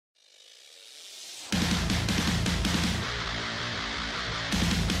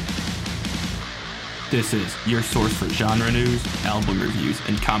This is your source for genre news, album reviews,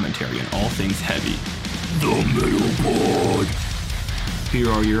 and commentary on all things heavy. The Metal Pod. Here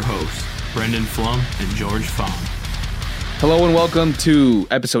are your hosts, Brendan Flum and George Fong. Hello and welcome to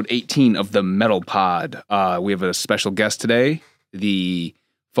episode 18 of the Metal Pod. We have a special guest today, the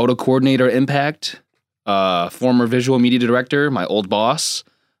photo coordinator at Impact, former visual media director, my old boss.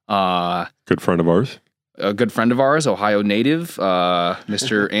 Good friend of ours. A good friend of ours, Ohio native,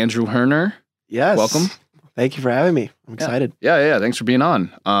 Mr. Andrew Herner. Yes. Welcome. Thank you for having me. I'm excited. Yeah. Thanks for being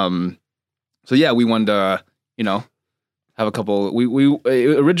on. We wanted to, have a couple. We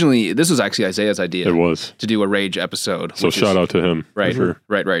originally, this was actually Isaiah's idea. It was. To do a Rage episode. So shout out to him. Right. Sure.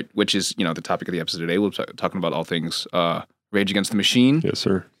 Right. Which is, the topic of the episode today. We'll be talking about all things Rage Against the Machine. Yes,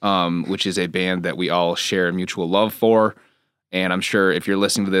 sir. Which is a band that we all share a mutual love for. And I'm sure if you're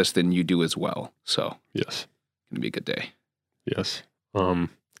listening to this, then you do as well. So yes, it's going to be a good day. Yes.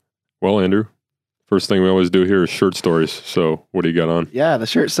 Well, Andrew, first thing we always do here is shirt stories. So what do you got on? Yeah, the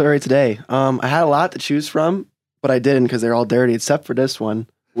shirt story today. I had a lot to choose from, but I didn't because they're all dirty, except for this one,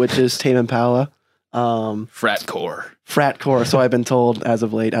 which is Tame Impala. Fratcore. So I've been told as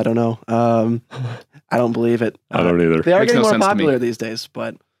of late. I don't know. I don't believe it. I don't either. They are Makes getting no more sense to popular me. these days,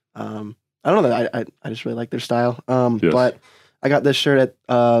 but I don't know that I just really like their style. Yes. But I got this shirt at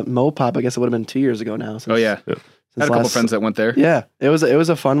Mopop. I guess it would have been 2 years ago now. Oh, yeah. Had a couple friends that went there. Yeah, it was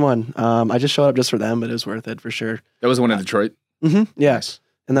a fun one. I just showed up just for them, but it was worth it for sure. That was the one in Detroit. Mm-hmm. Yeah. Nice.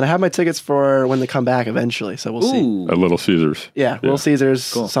 And then I have my tickets for when they come back eventually, so we'll see. Ooh. At Little Caesars. Yeah, Little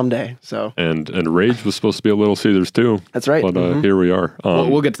Caesars Cool. someday. So And Rage was supposed to be a Little Caesars too. that's right. But Mhm. here we are.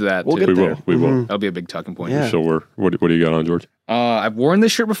 We'll get to that. We'll too. get there. We will. Mhm. That'll be a big talking point. Yeah. So what do you got on, George? I've worn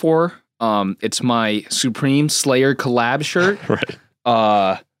this shirt before. It's my Supreme Slayer collab shirt. Right.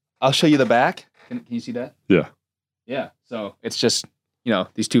 I'll show you the back. Can you see that? Yeah. Yeah. So it's just,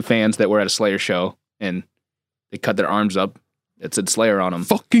 these two fans that were at a Slayer show and they cut their arms up. It said Slayer on them.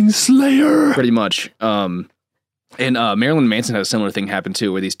 Fucking Slayer. Pretty much. And Marilyn Manson had a similar thing happen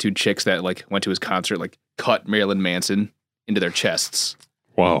too, where these two chicks that went to his concert cut Marilyn Manson into their chests.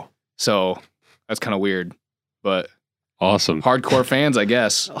 Wow. So that's kind of weird, but Awesome. hardcore fans, I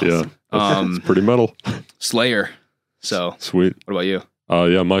guess. Yeah. It's pretty metal. Slayer. So Sweet. what about you?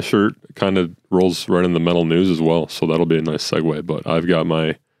 Yeah, my shirt kind of rolls right in the metal news as well, so that'll be a nice segue. But I've got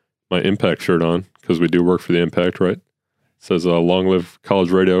my Impact shirt on because we do work for the Impact, right? It says "Long Live College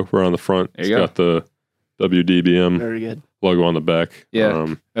Radio" right on the front. There you It's got the WDBM Very good. logo on the back.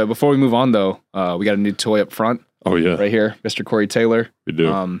 Yeah. Before we move on, though, we got a new toy up front Oh yeah, right here, Mr. Corey Taylor. we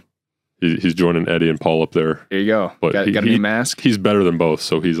do. He's joining Eddie and Paul up there. There you go. But Got a new mask. He's better than both,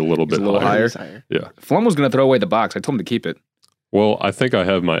 so he's a little He's bit a little higher. He's higher. Yeah. Flum was going to throw away the box. I told him to keep it. Well, I think I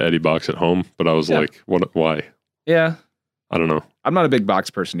have my Eddie box at home, but I was Yeah. like, what? Why? Yeah. I don't know. I'm not a big box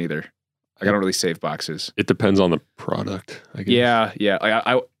person either. I don't really save boxes. It depends on the product, I guess. Yeah.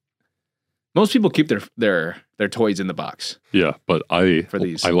 I most people keep their toys in the box. Yeah, but I For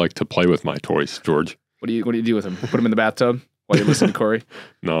these. like to play with my toys, George. What do you do with them? Put them in the bathtub while you listen to Corey?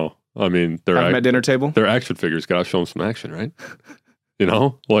 No, I mean Have them at dinner table? they're action figures. Gotta show them some action, right?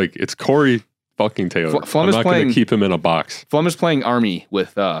 It's Corey fucking Taylor. Flum I'm is not going playing- to keep him in a box. Flum is playing Army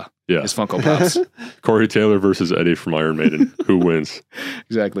with Yeah, his Funko Pops. Corey Taylor versus Eddie from Iron Maiden. Who wins?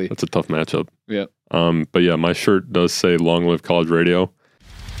 Exactly. That's a tough matchup. Yeah. But yeah, my shirt does say "Long Live College Radio."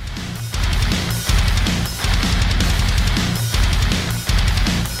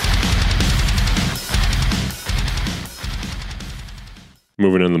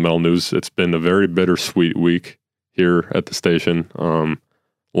 Moving in the metal news, it's been a very bittersweet week here at the station.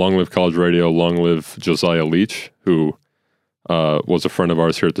 Long live College Radio, long live Josiah Leach, who was a friend of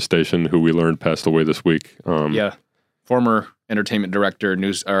ours here at the station, who we learned passed away this week. Yeah. Former entertainment director,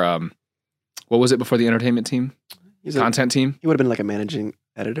 what was it before the entertainment team? He's Content team? he would have been like a managing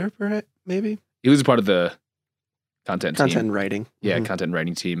editor, perhaps, maybe He was a part of the content content team. and writing. Yeah, Mhm. content and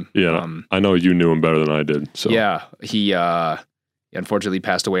writing team. Yeah, I know you knew him better than I did. So Yeah, he unfortunately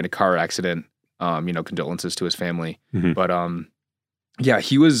passed away in a car accident. Condolences to his family. Mhm. But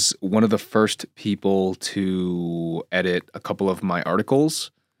he was one of the first people to edit a couple of my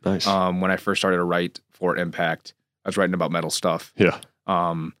articles. nice. When I first started to write for Impact, I was writing about metal stuff. Yeah.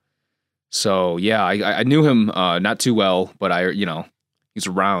 So yeah, I knew him not too well, but he's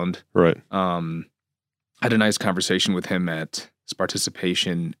around. Right. I had a nice conversation with him at his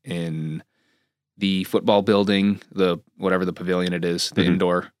participation in the football building, whatever the pavilion it is, the Mhm.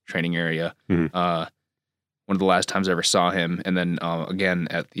 indoor training area. Mhm. One of the last times I ever saw him, and then again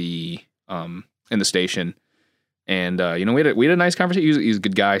at the in the station. And we had a nice conversation. He's a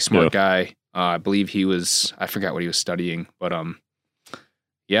good guy, smart guy. I believe I forgot what he was studying, but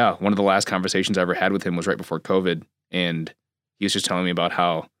yeah, one of the last conversations I ever had with him was right before COVID, and he was just telling me about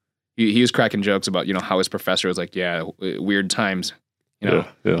how he was cracking jokes about, you know, how his professor was like, yeah, weird times, you know?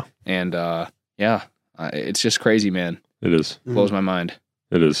 Yeah. And it's just crazy, man. It is. Blows my mind.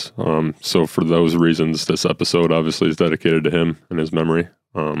 It is. So for those reasons, this episode obviously is dedicated to him and his memory.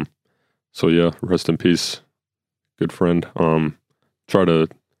 So yeah, rest in peace, good friend. Try to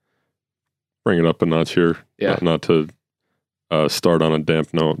bring it up a notch here. Yeah. Not to start on a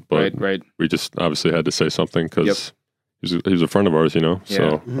damp note, but Right. we just obviously had to say something because he was a friend of ours, you know. Yeah.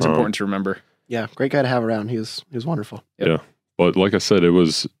 So It's important to remember. Yeah, great guy to have around. He was wonderful. But like I said, it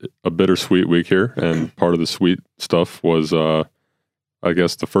was a bittersweet week here, and part of the sweet stuff was, I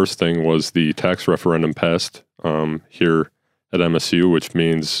guess the first thing was the tax referendum passed here at MSU, which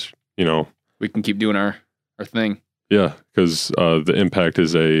means, you know, We can keep doing our thing. yeah, because the impact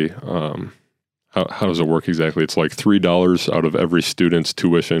is a how does it work exactly? It's like $3 out of every student's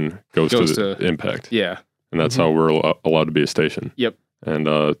tuition goes to the impact, Yeah. and that's how we're allowed to be a station. Yep. And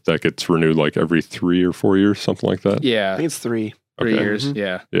that gets renewed like every 3 or 4 years, something like that. I Yeah. think it's 3. 3 Okay. years. Mhm.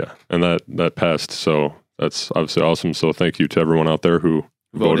 Yeah. Yeah, and that passed, so that's obviously awesome. So thank you to everyone out there who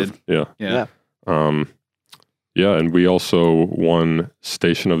voted. Yeah. Yeah, and we also won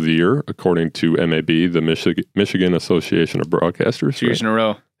Station of the Year according to MAB, the Michigan Association of Broadcasters. 2 years in a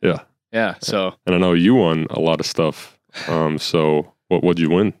row. Yeah. Yeah. So And I know you won a lot of stuff. So what'd you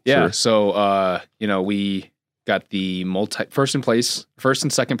win? yeah. sir? So you know, we got the first and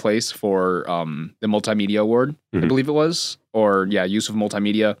second place for the multimedia award, I Mhm. believe it was, or use of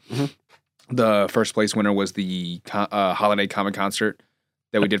multimedia. Mhm. The first place winner was the holiday comic concert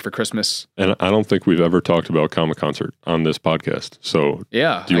that we did for Christmas. And I don't think we've ever talked about Comic Concert on this podcast. So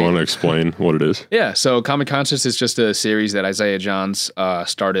Yeah. do you want to explain what it is? Yeah, so Comic Conscious is just a series that Isaiah Johns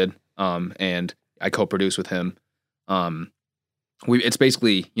started, and I co-produce with him. It's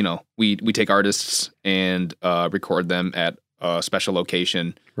basically, you know, we take artists and record them at a special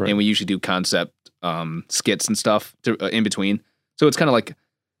location, Right. and we usually do concept skits and stuff in between. So it's kind of like,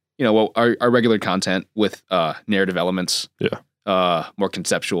 you know, our regular content with narrative elements. Yeah. More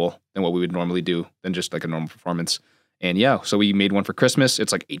conceptual than what we would normally do than just like a normal performance. And so we made one for Christmas.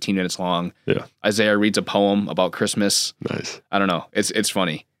 It's like 18 minutes long. Yeah. Isaiah reads a poem about Christmas. Nice. I don't know. It's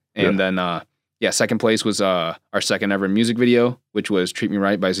funny. And then second place was our second ever music video, which was Treat Me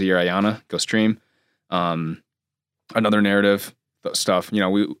Right by Zaire Ayana. Go stream. Another narrative stuff. You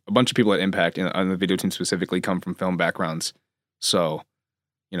know, a bunch of people at Impact on the video team specifically come from film backgrounds. So,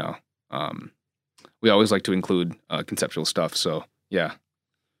 you know, we always like to include conceptual stuff. So yeah.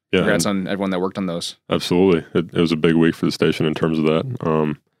 Congrats on everyone that worked on those. Absolutely. It was a big week for the station in terms of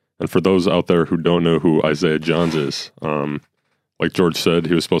that. And for those out there who don't know who Isaiah Johns is, like George said,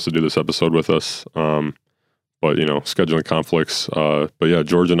 he was supposed to do this episode with us, but, you know, scheduling conflicts. But yeah,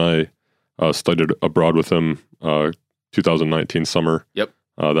 George and I studied abroad with him 2019 summer. Yep.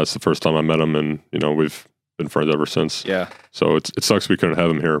 That's the first time I met him, and, you know, we've been friends ever since. Yeah. So it sucks we couldn't have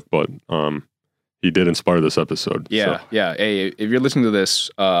him here, but he did inspire this episode. Yeah. So. Yeah. Hey, if you're listening to this,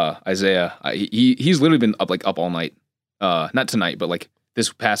 Isaiah, he's literally been up all night. Not tonight, but like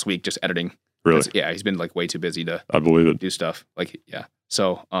this past week, just editing. Really? He's been like way too busy to I believe it. do stuff. Like, yeah.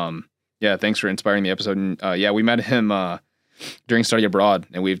 So, thanks for inspiring the episode. And we met him during study abroad,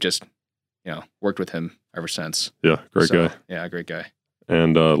 and we've just, you know, worked with him ever since. Yeah, great guy. Yeah, great guy.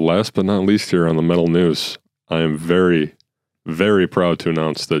 And last but not least here on the Metal News, I am very, very proud to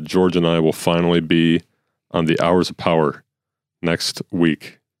announce that George and I will finally be on the Hours of Power next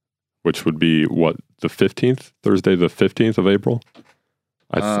week, which would be, the 15th? Thursday the 15th of April?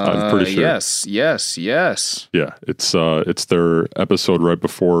 I'm pretty sure. Yes. Yeah, it's their episode right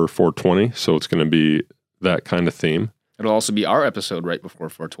before 420, so it's going to be that kind of theme. It'll also be our episode right before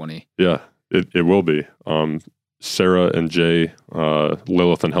 420. Yeah, it will be. Sarah and Jay,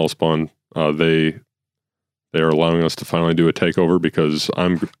 Lilith and Hellspawn, they are allowing us to finally do a takeover because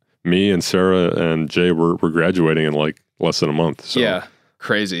me and Sarah and Jay we're graduating in like less than a month. So. Yeah,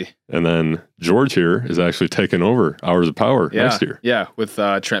 crazy. And then George here is actually taking over Hours of Power next year. Yeah, with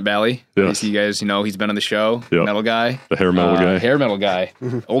Trent Bally. Yes. You guys, you know, he's been on the show. Yep. Metal guy. The hair metal guy. Hair metal guy.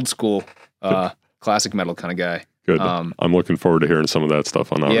 Old school, classic metal kind of guy. Good. I'm looking forward to hearing some of that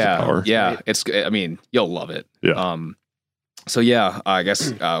stuff on Hours of Power. Yeah, I mean, you'll love it. Yeah. So yeah, I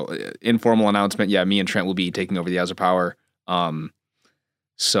guess informal announcement. Yeah, me and Trent will be taking over the Hours of Power.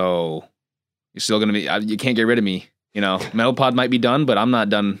 So you're still gonna be. You can't get rid of me. You know, Metal Pod might be done, but I'm not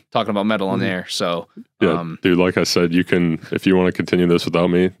done talking about metal on there. So Yeah, dude, like I said, you can, if you want to continue this without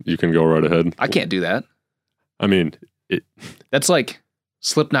me, you can go right ahead. I can't do that. I mean, That's like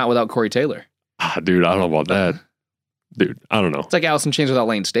Slipknot without Corey Taylor. dude, I don't know about that. dude, I don't know. It's like Alice in Chains without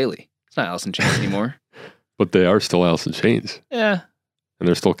Lane Staley. It's not Alice in Chains anymore. But they are still Alice in Chains. Yeah. And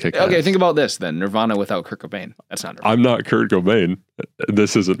they're still kicking Okay, ass. think about this then. Nirvana without Kurt Cobain. That's not Nirvana. I'm not Kurt Cobain.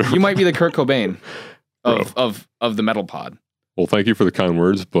 This isn't. You might be the Kurt Cobain Bro. of the metal pod. Well, thank you for the kind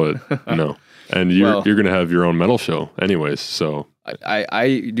words, but no. And you're Well- you're going to have your own metal show anyways, so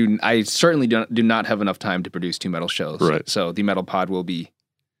I certainly do not have enough time to produce 2 metal shows. Right. So the metal pod will be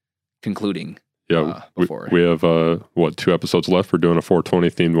concluding. yeah, Before. we have 2 episodes left. We're doing a 420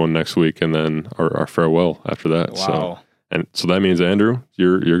 themed one next week, and then our farewell after that. Wow. So that means Andrew,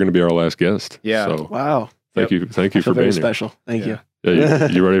 you're going to be our last guest. Yeah. So Wow. thank you I for feel being very here. special. Thank Yeah. you. Yeah,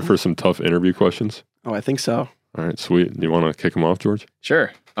 you ready for some tough interview questions? Oh, I think so. All right, sweet. You want to kick them off, George?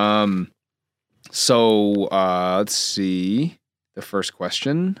 Sure. So let's see. The first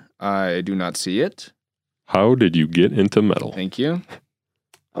question. I do not see it. How did you get into metal? Thank you.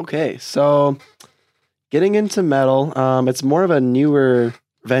 Okay, so getting into metal, it's more of a newer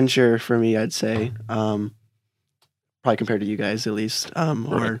venture for me, I'd say. Probably compared to you guys, at least, Right.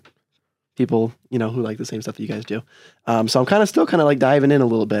 or people who like the same stuff that you guys do. So I'm kind of like diving in a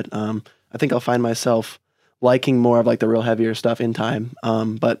little bit. I think I'll find myself liking more of like the real heavier stuff in time.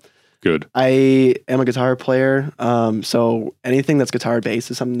 But Good. I am a guitar player, so anything that's guitar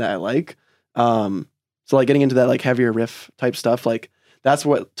based is something that I like. So like getting into that like heavier riff type stuff, like that's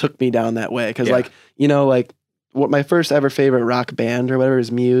what took me down that way. Because Yeah. like what my first ever favorite rock band or whatever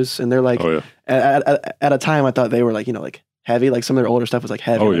is Muse, and they're like Oh yeah, at a time I thought they were like like heavy, like some of their older stuff was like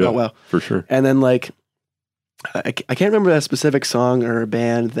heavy. Oh, Like, yeah. oh wow. for sure. And then like I can't remember a specific song or a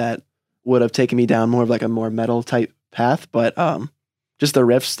band that would have taken me down more of like a more metal type path, but just the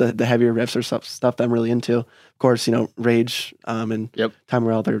riffs, the heavier riffs are stuff that I'm really into. Of course, Rage and Yep. Time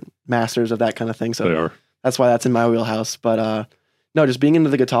Morrell, they're masters of that kind of thing. So They are. that's why that's in my wheelhouse. But no, just being into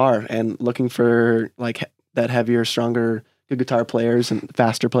the guitar and looking for like that heavier, stronger, good guitar players and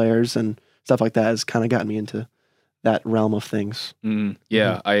faster players and stuff like that has kind of gotten me into that realm of things.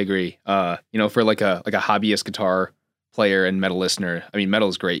 Yeah, I agree. For like a hobbyist guitar player and metal listener, I mean, metal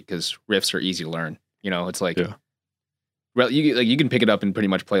is great because riffs are easy to learn. It's like, Yeah. you can pick it up and pretty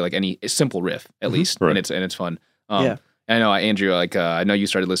much play like a simple riff at Mhm. least, Right. and it's fun. Yeah. I know Andrew, I know you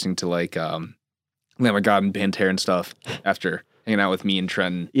started listening to like Lamb of God and Pantera and stuff after hanging out with me and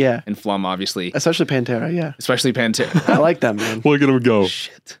Trent Yeah, and Flum, obviously, especially Pantera. Yeah, especially Pantera. I like them, man. Look at him go.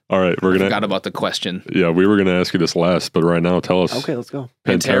 Shit, All right, I forgot about the question. Yeah, we were gonna ask you this last, but right now, tell us. Okay, let's go.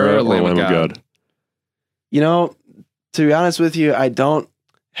 Pantera or Lamb of God? To be honest with you, I don't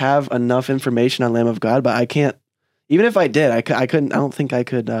have enough information on Lamb of God, but I can't. Even if I did, I couldn't. I don't think I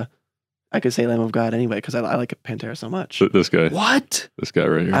could. I could say Lamb of God anyway because I like Pantera so much. This guy What? right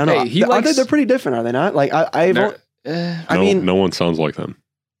here. I don't know. Hey, he Aren't likes- they're pretty different, are they not? Like I They're- mean, no one sounds like them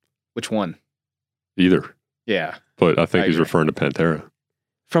which one? either. Yeah. But I think I he's agree. referring to Pantera.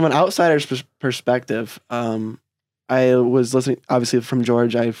 from an outsider's perspective, I was listening. Obviously, from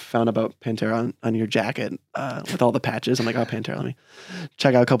George, I found about Pantera on your jacket with all the patches. I'm like, oh, Pantera. Let me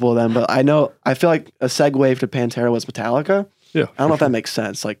check out a couple of them. But I feel like a segue to Pantera was Metallica. Yeah, I don't know if that makes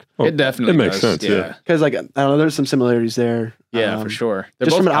sense. Like, Well, It definitely it makes does, sense. Yeah. because like I don't know, there's some similarities there. Yeah, for sure. They're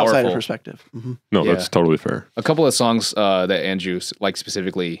Just both from an outsider powerful. perspective. Mhm. No, Yeah. that's totally fair. A couple of songs that Andrew like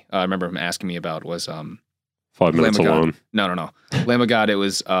specifically, I remember him asking me about was 5 minutes Lamb of God. alone. no. Lamb of God, it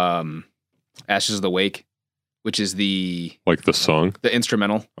was Ashes of the Wake, which is the Like the song.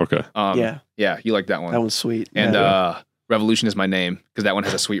 instrumental. Okay. Yeah, You like that one. that one's sweet. And yeah. Revolution is my name because that one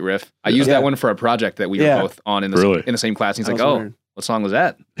has a sweet riff. I used Yeah. that one for a project that we were Yeah. both on in Really? the same class. And he's That like, was "Oh, weird. what song was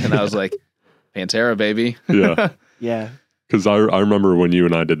that?" And I was like, "Pantera, baby." Yeah. Yeah, Because I remember when you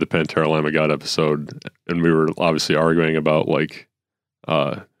and I did the Pantera Lamb of God episode, and we were obviously arguing about like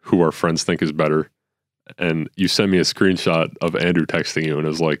who our friends think is better. And you sent me a screenshot of Andrew texting you, and it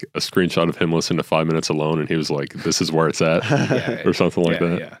was like a screenshot of him listening to 5 minutes alone, and he was like, "This is where it's at," Yeah, or something like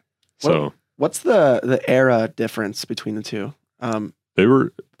that. Yeah. So What's the era difference between the two? they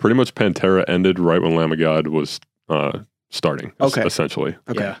were pretty much Pantera ended right when Lamb of God was starting. Okay. Essentially,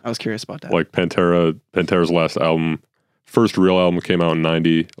 Okay, Yeah. I was curious about that. like Pantera's last album, first real album came out in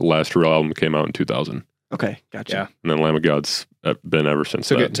 '90. Last real album came out in 2000, Okay, gotcha. Yeah. and then Lamb of God's been ever since.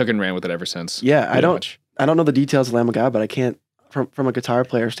 Took then. and ran with it ever since. Yeah, I Pretty don't much. know the details of Lamb of God, but I can't from a guitar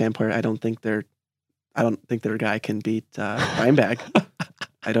player standpoint. I don't think their guy can beat Dimebag.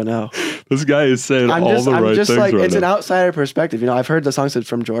 I don't know. This guy is saying all the right things like right it's an now. outsider perspective. I've heard the songs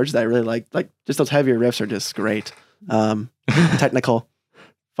from George that I really like. Like just those heavier riffs are just great. Technical,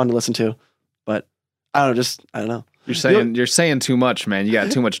 fun to listen to. But I don't know. You're saying too much, man. You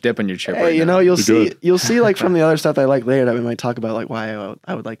got too much dip in your chip. Hey, right you now. know, you'll You're see like from the other stuff that I like later that we might talk about, like why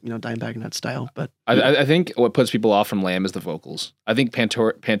I would like Dimebag in that style. But I think what puts people off from Lamb is the vocals. I think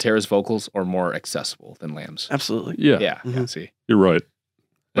Pantera's vocals are more accessible than Lamb's. absolutely, Yeah, Yeah, Mhm. see. you're right.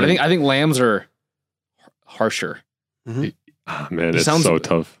 But I think Lamb's are harsher. Ah, man, He it's sounds- so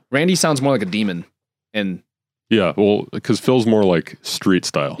tough. Randy sounds more like a demon. And Yeah, well, because Phil's more like street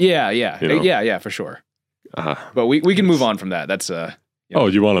style. yeah, You know? yeah, for sure. Ah. But we can move on from that. That's Yeah. Oh,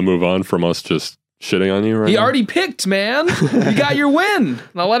 you want to move on from us just shitting on you right He now? already picked, man. You got your win.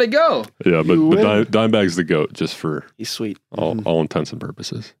 Now let it go. Yeah, but You win. Dimebag's the GOAT just for he's sweet. all, Mhm. all intents and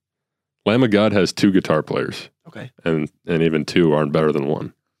purposes. Lamb of God has 2 guitar players, Okay. and even 2 aren't better than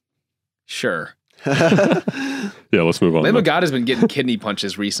 1. Sure. Yeah, let's move on. Lamb then. of God has been getting kidney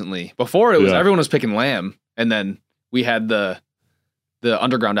punches recently. Before it was Yeah. everyone was picking Lamb, and then we had the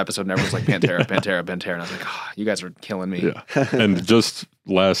underground episode, and everyone's like Pantera, Pantera, Pantera, and I was like, you guys are killing me. Yeah. And just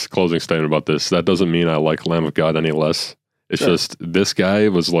last closing statement about this, that doesn't mean I like Lamb of God any less. It's Sure. just this guy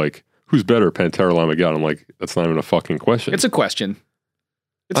was like, who's better, Pantera or Lamb of God? I'm like, that's not even a fucking question. It's a question.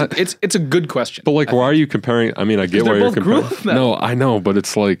 It's a good question. But like, why are you comparing? I mean, I get they're why you're both comparing. groove metal. No, I know, but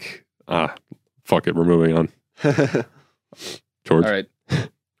it's like, fuck it, we're moving on. George, All right.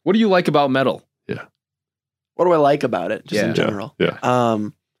 What do you like about metal? What do I like about it, just in Yeah. general? Yeah.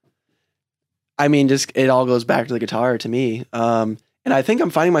 I mean, just it all goes back to the guitar to me. And I think I'm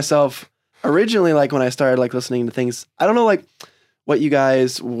finding myself originally, like when I started like listening to things, I don't know like what you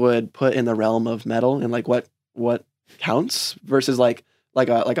guys would put in the realm of metal and like what counts versus like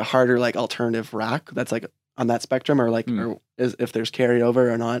a harder like alternative rock that's like on that spectrum or like or if there's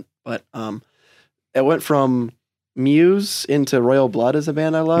carryover or not. But it went from Muse into Royal Blood as a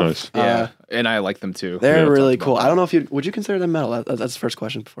band I love. Nice. Yeah, and I like them too. They're Yeah, really talked about cool. that. I don't know if would you consider them metal? That's the first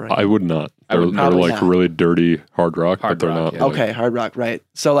question before I would not. I would They're probably like not. really dirty hard rock, Hard but they're rock, not. yeah. like- Okay, hard rock, right?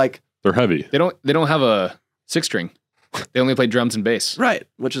 So like, They're heavy. They don't have a 6-string. They only play drums and bass. right,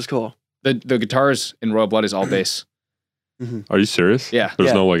 which is cool. The guitars in Royal Blood is all bass. Are you serious? Yeah. There's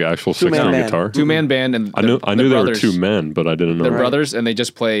Yeah. no like actual Two-man 6-string band. guitar. 2-man band, and I knew the they were brothers, 2 men, but I didn't know. They're Right. brothers, and they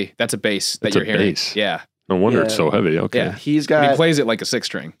just play. That's a bass that It's you're a hearing. bass. Yeah, No wonder Yeah. it's so heavy. Okay. yeah. He's And he got plays it like a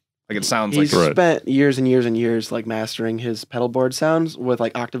 6-string. Like it sounds like he's Right. spent years and years and years like mastering his pedal board sounds with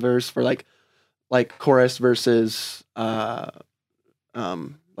like octaverse for like chorus versus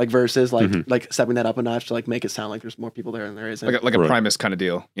like verses Mhm. like stepping that up a notch to like make it sound like there's more people there than there isn't. like a Right. Primus kind of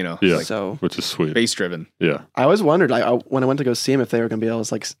deal. You know, Yeah. like So Which is sweet. bass driven. Yeah. I always wondered like when I went to go see him if they were gonna be able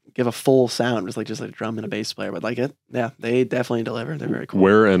to like give a full sound just like a drum and a bass player, but like they definitely deliver. They're very cool.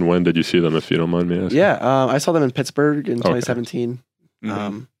 Where and when did you see them, if you don't mind me asking? Yeah, I saw them in Pittsburgh in 2017.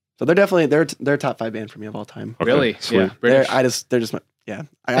 Mhm. So they're definitely they're top 5 band for me of all time. Okay, Really? Sweet. Yeah. British. They're just yeah.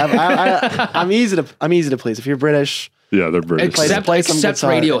 I'm easy to please. If you're British, Yeah, they're British. Except play some except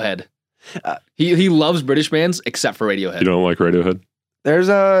guitar. Radiohead. Uh, He loves British bands except for Radiohead. You don't like Radiohead? there's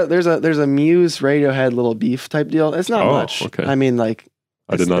a Muse Radiohead little beef type deal. It's not Oh, much. okay. I mean, like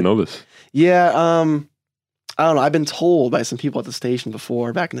I did not know this. yeah. I don't know. I've been told by some people at the station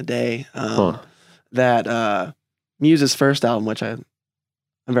before back in the day that Muse's first album, which I'm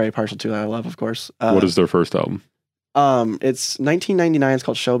very partial to, that I love, of course. What is their first album? It's 1999. It's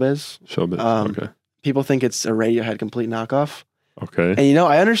called Showbiz. Showbiz. Okay. People think it's a Radiohead complete knockoff. Okay. And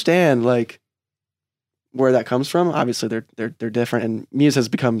I understand like where that comes from. Obviously, they're different, and Muse has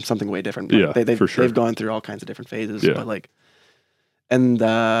become something way different. Like, Yeah, for sure. They've gone through all kinds of different phases, Yeah. but like, and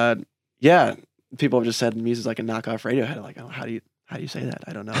yeah, people have just said Muse is like a knockoff Radiohead. I'm like, oh, how do you say that?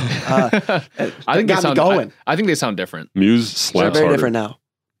 I don't know. I think they got me sound going. I think they sound different. Muse They're slaps very harder. different now.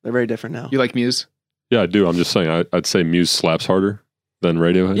 They're very different now. You like Muse? Yeah, I do. I'm just saying. I'd say Muse slaps harder than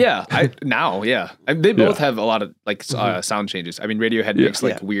Radiohead. Yeah, they both Yeah. have a lot of like sound changes. I mean, Radiohead Yeah. makes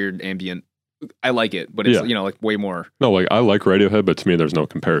like Yeah. weird ambient. I like it, but it's Yeah. like way more No, like I like Radiohead, but to me, there's no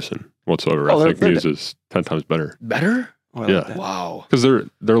comparison whatsoever. Oh, I think they're- Muse is 10 times better better. Oh, I yeah. like that. Wow. because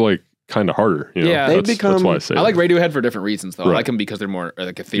they're like kind of harder. You know? Yeah. They've that's become- why I say I like that. Radiohead for different reasons, though. I Right. like them because they're more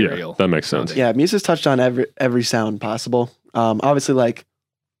like Yeah, ethereal. that makes sense. sounding. Yeah, Muse has touched on every sound possible. Obviously, like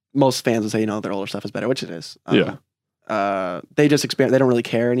most fans would say, their older stuff is better, which it is. Yeah. They just experiment. They don't really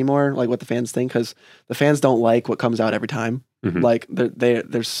care anymore, like what the fans think, because the fans don't like what comes out every time. Mhm. Like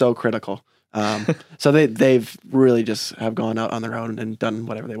they're so critical. So they've really just have gone out on their own and done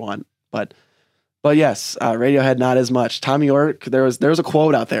whatever they want. But yes, Radiohead not as much. Tom York, there was a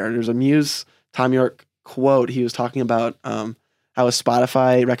quote out there. There's a Muse Tom York quote. He was talking about how his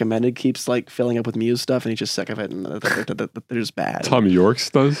Spotify recommended keeps like filling up with Muse stuff, and he's just sick of it, and they're just bad. Tom Yorks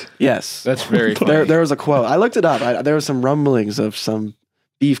does. Yes, That's very funny. there was a quote. I looked it up. There was some rumblings of some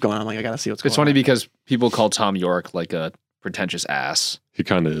beef going on. I'm like, I gotta see what's going It's funny on. because people call Tom York like a pretentious ass. He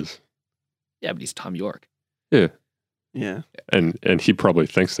kind of is. Yeah, but he's Tom York. Yeah. And he probably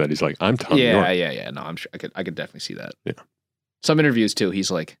thinks that. He's like, I'm Tom yeah, York. yeah. No, I'm sure I could definitely see that. Yeah. Some interviews too, he's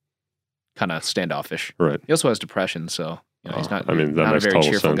like kind of standoffish. Right. He also has depression, so he's not. I mean, that not a makes very total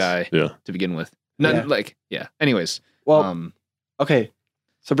cheerful sense. guy Yeah. to begin with. No, Yeah. Anyways, Well, okay.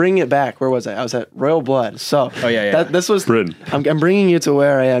 So bringing it back, where was I? I was at Royal Blood. So oh yeah. this was. Britain. I'm bringing you to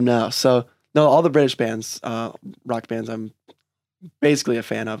where I am now. So no, all the British bands, rock bands, I'm basically a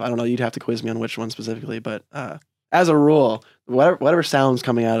fan of. I don't know. You'd have to quiz me on which one specifically, but as a rule, whatever sounds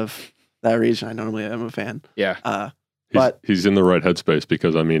coming out of that region, I normally am a fan. Yeah. But He's in the right headspace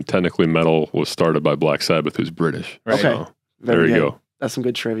because, I mean, technically metal was started by Black Sabbath, who's British. Right. Okay. So, Very there you good. go. That's some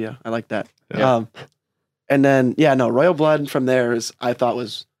good trivia. I like that. Yeah. And then Royal Blood from there is I thought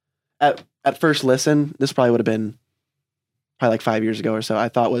was at first listen, this probably would have been probably like 5 years ago or so. I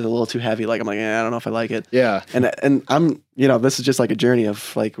thought was a little too heavy. Like I'm like, I don't know if I like it. Yeah. And I'm this is just like a journey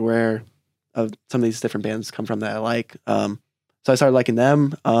of like where some of these different bands come from that I like. So I started liking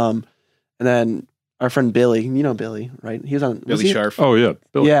them. And then our friend Billy, Billy, right? He was on Billy Sharp. Oh, yeah.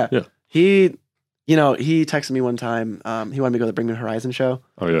 Billy. Yeah. Yeah. He texted me one time. He wanted me to go to the Bring Me Horizon show.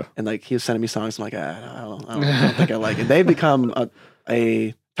 Oh, yeah. And like he was sending me songs. I'm like, I don't think I like it. They've become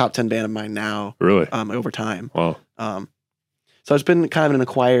a top 10 band of mine now. Really? Over time. Wow. So it's been kind of an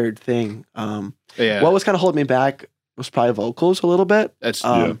acquired thing. Yeah. What was kind of holding me back was probably vocals a little bit. That's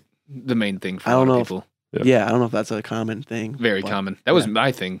Yeah. the main thing for I a don't lot know of people. Yeah. I don't know if that's a common thing. Very but- common. That was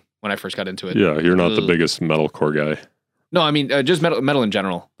my thing when I first got into it. Yeah, you're not the Ugh. biggest metalcore guy. No, I mean just metal in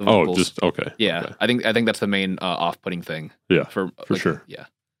general. The Oh, vocals. just, okay. Yeah. Okay. I think that's the main off-putting thing. Yeah, For sure. Yeah.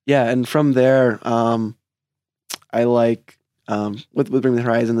 Yeah, and from there, I like with Bring Me the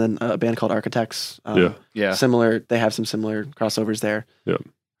Horizon, then a band called Architects. Yeah. Yeah. Similar. They have some similar crossovers there. Yep.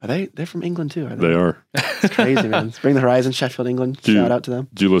 Are they? They're from England too. Are They are. It's crazy, man. Bring the Horizon, Sheffield, England. Do you- Shout out to them.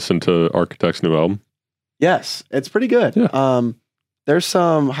 Did you listen to Architect's new album? Yes, it's pretty good. Yeah. There's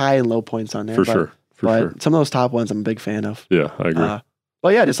some high and low points on there. For but, sure. For but sure. some of those top ones I'm a big fan of. Yeah, I agree.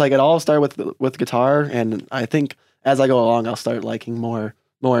 But yeah, just like it all started with guitar, and I think as I go along, I'll start liking more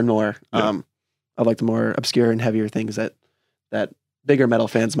and more. Yeah. Of like the more obscure and heavier things that bigger metal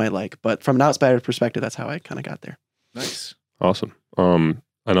fans might like. But from an outsider perspective, that's how I kind of got there. Nice. Awesome.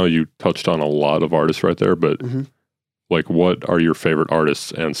 I know you touched on a lot of artists right there, but Mhm. like, what are your favorite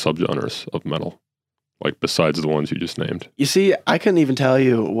artists and subgenres of metal? Like, besides the ones you just named? You see, I couldn't even tell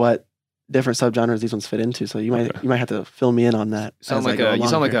you what different subgenres these ones fit into, so you might have to fill me in on that. You sound as I like go you along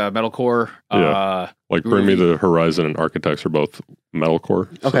sound like here. a metalcore. Yeah. Like, Bring Me Groovy. the Horizon and Architects are both metalcore.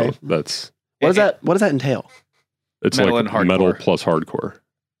 Okay. So that's, What does that entail? it's Metal like and hardcore. metal plus hardcore.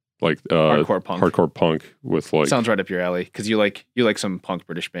 Like, hardcore punk. hardcore punk with like, Sounds right up your alley because you like some punk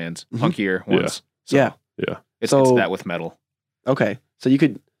British bands, Mhm. punkier ones. So Yeah. yeah. It's So- that with metal. Okay, so you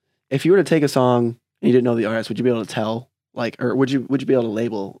could, if you were to take a song and you didn't know the artist, would you be able to tell, like, or would you be able to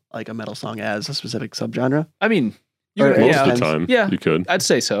label like a metal song as a specific subgenre? I mean, Or you, most Most yeah, of the depends. time, Yeah. you could. I'd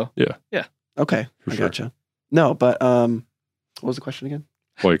say so. Okay, For I sure. gotcha. No, but what was the question again?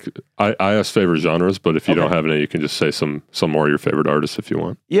 Like, I asked favorite genres, but if you don't Okay. have any, you can just say some more of your favorite artists if you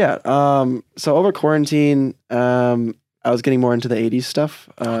want. Yeah. So over quarantine, I was getting more into the '80s stuff.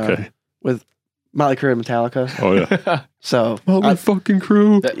 Okay. With Motley Crue and Metallica. Oh, yeah. So Motley fucking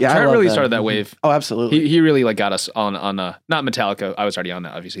crew. Yeah, I Trent love really that. started that wave. oh, absolutely. He really like got us on not Metallica. I was already on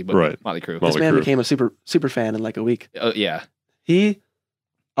that obviously, but Right. Motley Crue. Motley this man Crue. became a super fan in like a week. Yeah. He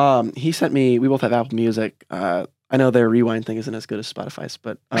sent me. We both have Apple Music. I know their rewind thing isn't as good as Spotify's,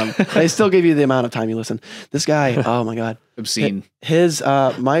 but they still give you the amount of time you listen. This guy, oh my god, Obscene. his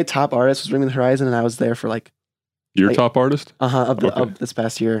my top artist was Bring Me the Horizon, and I was there for like Your Like- top artist? of Okay. this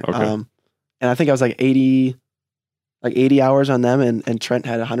past year. Okay. And I think I was like 80 hours on them, and Trent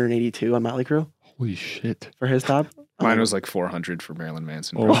had 182 on Motley Crue Holy shit. for his top. Mine was like 400 for Marilyn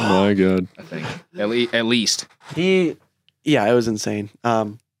Manson. Oh my god. I think at least. it was insane.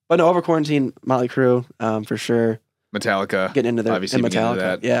 But no, over quarantine, Motley Crue, for sure. Metallica. Getting into their Obviously, and beginning of Metallica,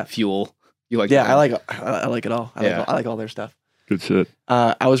 that. yeah, Fuel. You like? yeah. that? I like it all. I like all their stuff. Good shit.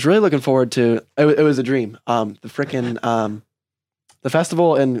 I was really looking forward to. It was a dream. The freaking the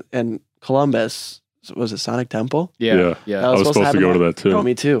festival in Columbus, was it Sonic Temple? Yeah. Yeah. Yeah. That I was supposed to happen go to there? that too. Oh,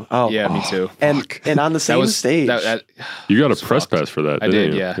 me too. Oh, Yeah, me too. And Fuck. and on the same stage. That, You got a was press fucked. pass for that, I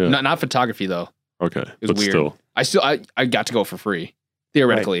didn't did. you? Yeah. Not photography though. Okay. was But weird. still, I got to go for free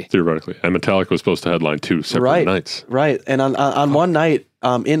theoretically. theoretically. And Metallica was supposed to headline 2 separate Right. nights. Right. And on one night,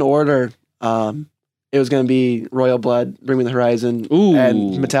 in order, it was going to be Royal Blood, Bring Me the Horizon, Ooh.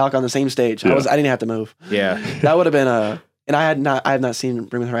 and Metallica on the same stage. Yeah. I didn't have to move. Yeah. That would have been And I have not seen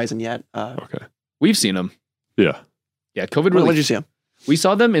Bring Me the Horizon yet. Okay. We've seen them. Yeah. Yeah, COVID When really. did you see him? We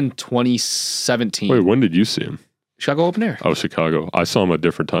saw them in 2017. Wait, when did you see him? Chicago Open Air. Oh, Chicago. I saw him a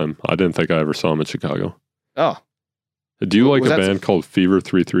different time. I didn't think I ever saw him in Chicago. Oh, Do you like Was a that- band called Fever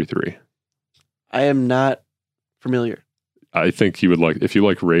 333? I am not familiar. I think you would like, if you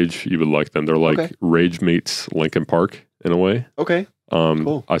like Rage, you would like them. They're like Okay. Rage meets Linkin Park in a way. Okay.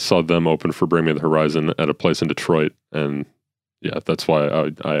 Cool. I saw them open for Bring Me the Horizon at a place in Detroit. And yeah, that's why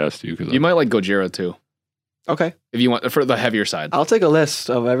I asked you. Cause you might like Gojira too, Okay. if you want for the heavier side. I'll take a list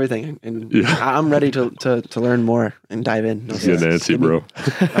of everything, and Yeah. I'm ready to learn more and dive in. No, yeah, Nancy, bro.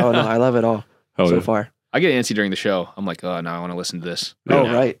 Oh no, I love it all Hell so yeah. far. I get antsy during the show. I'm like, oh, now I want to listen to this. Oh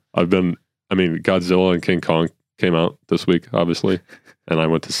Yeah. right. Godzilla and King Kong came out this week, obviously. And I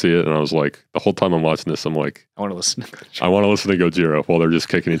went to see it and I was like, the whole time I'm watching this, I'm like, I want to listen to Gojira. I want to listen to Gojira while they're just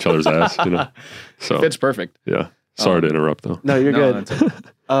kicking each other's ass, you know? So, Fits perfect. yeah. Sorry to interrupt though. No, you're No, good. that's it.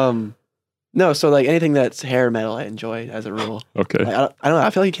 No, so like anything that's hair metal, I enjoy as a rule. Okay. Like, I don't know. I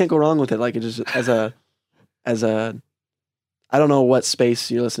feel like you can't go wrong with it. Like it just as a, I don't know what space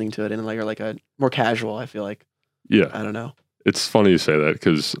you're listening to it in, like or like a more casual. I feel like Yeah. I don't know. It's funny you say that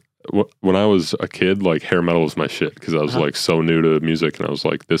because when I was a kid, like hair metal was my shit because I was Uh-huh. like so new to music and I was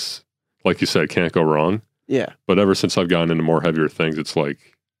like, this, like you said, can't go wrong. Yeah, But ever since I've gotten into more heavier things, it's like,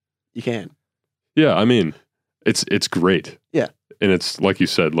 you can. yeah, I mean, it's great. Yeah. And it's like you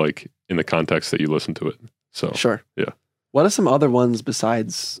said, like in the context that you listen to it. So Sure. yeah. What are some other ones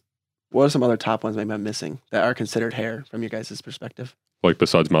besides? What are some other top ones maybe I'm missing that are considered hair from your guys' perspective? like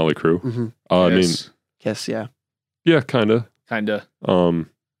besides Motley Crue, Mm-hmm. I mean, Yes. Yes. Yeah. yeah, kind of. Kinda.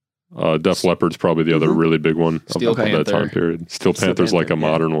 Def Leppard's probably the other Mhm. really big one Steel of that Panther. time period. Steel Steel Panther's like a Panther,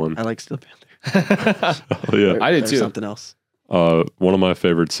 yeah. modern one. I like Steel Panther. Oh, yeah. I did There's too. Something else. One of my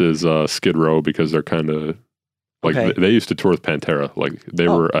favorites is Skid Row because they're kind of like Okay. they used to tour with Pantera. Like they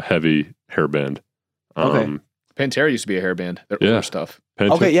Oh. were a heavy hair band. Okay. Pantera used to be a hair band. Their Yeah. older stuff.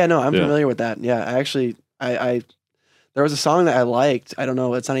 Okay. Yeah. No, I'm Yeah. familiar with that. Yeah. I actually, I there was a song that I liked. I don't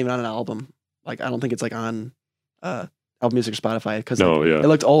know. It's not even on an album. Like I don't think it's like on Apple Music or Spotify because No, yeah. it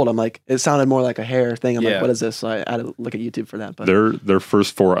looked old. I'm like, it sounded more like a hair thing. I'm Yeah. like, what is this? So I had to look at YouTube for that. But Their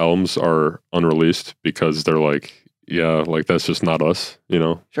first 4 albums are unreleased because they're like, yeah, like that's just not us, you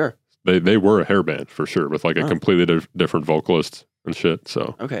know. sure. They were a hair band for sure with like a Oh. completely different vocalist and shit.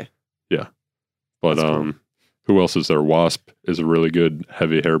 So, Okay. but That's cool. who else is there? Wasp is a really good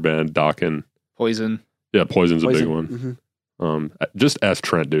heavy hair band. Dokken, Poison. yeah, Poison's a big Poison. one. Mhm. Just ask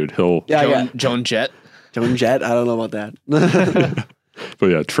Trent, dude. He'll. Yeah. Joan, Yeah. Joan Jett. Joan Jett. I don't know about that. But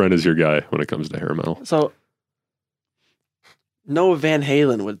yeah, Trent is your guy when it comes to hair metal. So no Van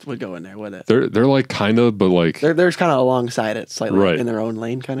Halen would go in there, would it? They're like kind of, but like They're kind of alongside it, slightly Right. in their own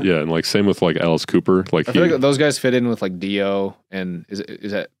lane, kind of. yeah, and like same with like Alice Cooper, like I feel like those guys fit in with like Dio, and is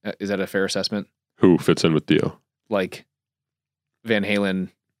that a fair assessment? who fits in with Dio Like Van Halen,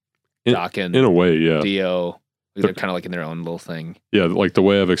 In- Dokken, in a way, yeah, Dio. They're kind of like in their own little thing. yeah. Like the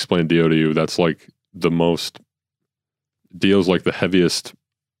way I've explained Dio to you, that's like the most. Dio's like the heaviest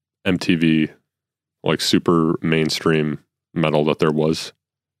MTV, like super mainstream metal that there was,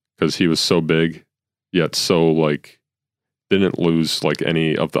 because he was so big, yet so like didn't lose like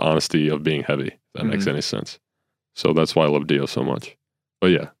any of the honesty of being heavy. If that makes Mhm. any sense. So that's why I love Dio so much.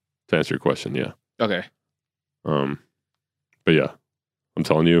 But yeah, to answer your question, yeah. Okay. But yeah, I'm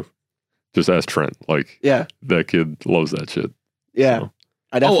telling you, just ask Trent. Like Yeah. that kid loves that shit. Yeah. So.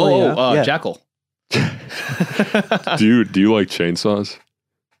 I definitely. yeah. Jackal. Do you like chainsaws?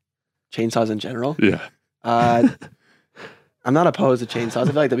 Chainsaws in general. Yeah. I'm not opposed to chainsaws.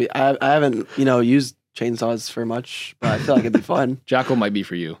 I feel like I haven't used chainsaws for much, but I feel like it'd be fun. Jackal might be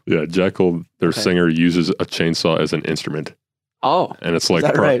for you. Yeah, Jekyll, their Okay. singer, uses a chainsaw as an instrument, Oh, and it's like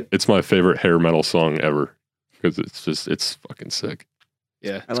that right? it's my favorite hair metal song ever because it's fucking sick.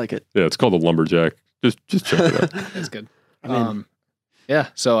 Yeah, I like it. Yeah, it's called the Lumberjack. Just check it out. that's good. I'm in. Yeah.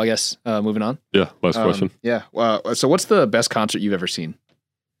 So I guess moving on. Yeah, last question. Yeah. So what's the best concert you've ever seen?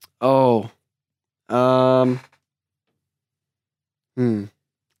 Oh,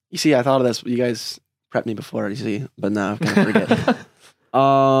 You see, I thought of this. You guys prepped me before. You see, but now I'm gonna forget.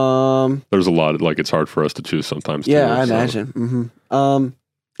 There's a lot. Like it's hard for us to choose sometimes. Yeah, too, I so- imagine.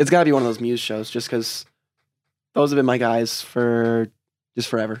 It's got to be one of those Muse shows, just because those have been my guys for just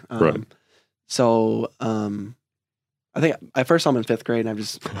forever. Right. So, I think I first saw them in 5th grade, and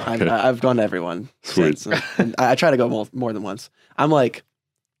Okay. I've gone to everyone Sweet. since. And I try to go more than once. I'm like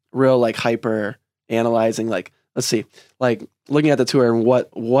real like hyper analyzing. Like, let's see, like looking at the tour and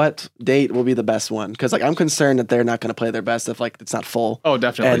what date will be the best one, because like I'm concerned that they're not going to play their best if like it's not full. Oh,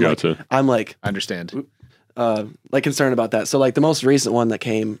 definitely. I And, like, gotcha. I'm like, I understand. like concerned about that. So like the most recent one that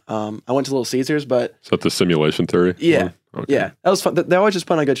came, I went to Little Caesars, but Is that the Simulation Theory? Yeah. one? Okay. yeah, that was fun. They always just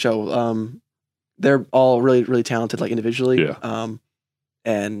put on a good show. They're all really, really talented, like individually. Yeah.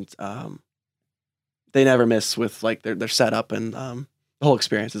 And they never miss with like their setup, and the whole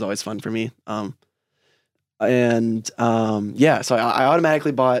experience is always fun for me. Yeah, so I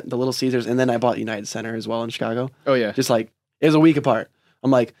automatically bought the Little Caesars, and then I bought United Center as well in Chicago. Oh yeah. Just like it was a week apart.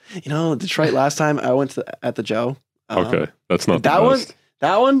 I'm like, Detroit last time I went at the Joe. Okay. That's not that the one. best.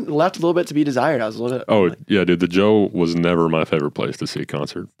 That one left a little bit to be desired. I was a little bit. Oh, like, yeah, dude. The Joe was never my favorite place to see a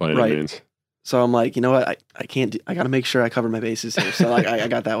concert by any Right. means. so I'm like, you know what? I can't. I got to make sure I cover my bases here. So like, I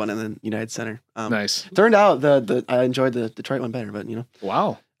got that one, and then United Center. Nice. Turned out I enjoyed the Detroit one better, but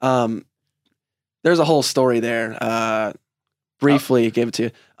Wow. there's a whole story there. Briefly gave it to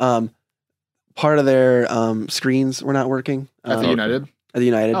you. Part of their screens were not working. At the United. At the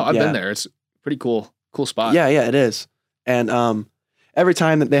United. Oh, I've yeah. been there. It's pretty cool. Cool spot. Yeah, it is. And every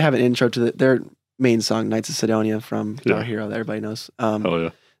time that they have an intro to their main song, Knights of Sidonia from Guitar Yeah. Hero, that everybody knows. Hell yeah.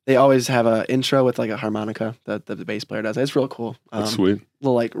 They always have an intro with like a harmonica that the bass player does. It's real cool. That's sweet.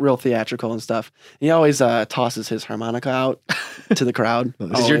 Little like real theatrical and stuff. And he always tosses his harmonica out to the crowd. Is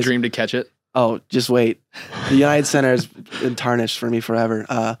your Always. dream to catch it? Oh, just wait. The United Center has been tarnished for me forever.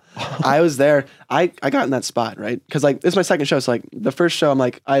 I was there. I got in that spot, right? Because like it's my second show. So like the first show, I'm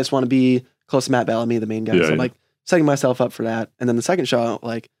like, I just want to be close to Matt Bellamy, the main guy. Yeah, so I'm yeah. like setting myself up for that. And then the second show,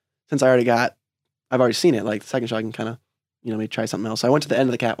 like since I've already seen it. Like the second show, I can kind of maybe try something else. So I went to the end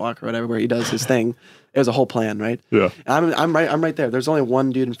of the catwalk or whatever where he does his thing. It was a whole plan, right? Yeah. And I'm right there. There's only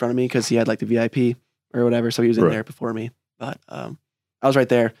one dude in front of me because he had like the VIP or whatever, so he was in Right. there before me. But I was right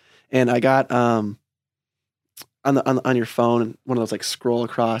there, and I got on your phone one of those like scroll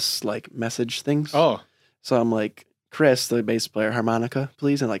across like message things. Oh. So I'm like, Chris, the bass player, harmonica,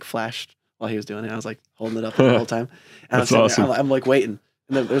 please, and like flashed while he was doing it. I was like holding it up the whole time. And That's I was sitting there, awesome. I'm like waiting,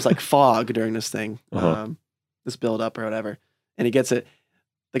 and then there's like fog during this thing, Uh-huh. this build up or whatever, and he gets it.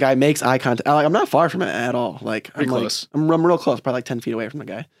 The guy makes eye contact. I'm not far from it at all. Like Pretty I'm close. I'm real close, probably like 10 feet away from the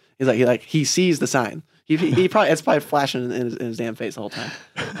guy. He sees the sign. He probably it's probably flashing in his damn face the whole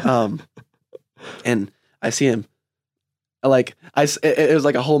time. And I see him. Like it was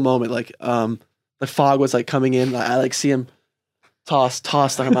like a whole moment. Like the fog was like coming in. I like see him toss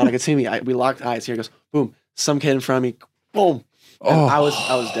the harmonica to me. We locked eyes. Here it goes, boom. Some kid in front of me, boom. And Oh. I was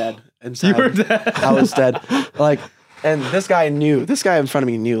dead. And You were dead. I was dead. Like, and this guy in front of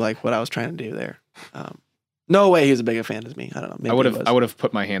me knew like what I was trying to do there. No way he was a bigger fan as me. I don't know. Maybe I would have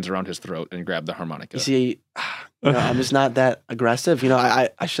put my hands around his throat and grabbed the harmonica. You see, I'm just not that aggressive. I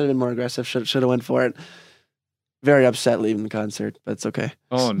should have been more aggressive. Should have went for it. Very upset leaving the concert, but it's okay.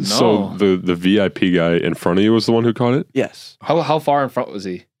 Oh no. So the VIP guy in front of you was the one who caught it? Yes. how far in front was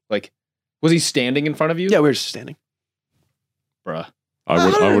he? Like, was he standing in front of you? Yeah, we were just standing. Bruh. I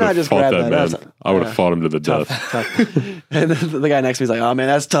would I have just fought grabbed that that. man. That's- I would have yeah. fought him to the Tough, death. tough. And the guy next to me is like, "Oh man,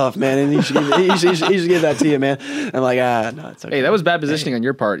 that's tough, man. And you should give that to you, man." I'm like, no, it's okay. Hey, that was bad positioning on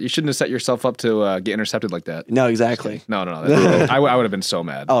your part. You shouldn't have set yourself up to get intercepted like that. No, exactly. No. I would have been so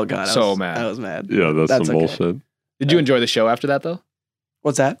mad. Oh god, So mad. I was mad. Yeah, that's That's some okay. bullshit. Did you enjoy the show after that though?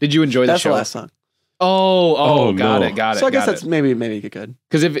 What's that? Did you enjoy the That's show? the last song. Oh, got no. it. So I guess that's maybe good.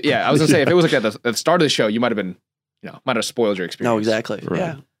 because I was gonna say if it was like at the start of the show, you might have been, might have spoiled your experience. No, exactly. Right.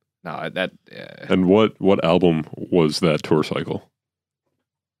 Yeah. No, yeah. And what album was that tour cycle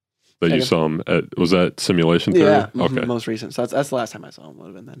that you Second. saw him at? Was that Simulation Theory? Yeah. Okay. Most recent. So that's the last time I saw him. Would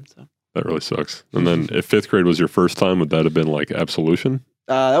have been then. So That really sucks. And then if fifth grade was your first time, would that have been like Absolution?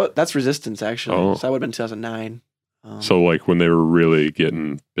 that's Resistance actually. Oh. So that would have been 2009. So like when they were really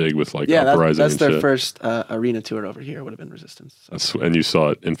getting big with like yeah, Uprising that's and their shit. first arena tour over here. Would have been Resistance. So. And you saw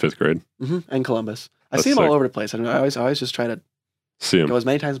it in fifth grade. And Columbus. I That's see them all sick. over the place. I always just try to See him. go as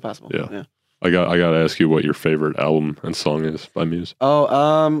many times as possible. Yeah. I got to ask you what your favorite album and song is by Muse.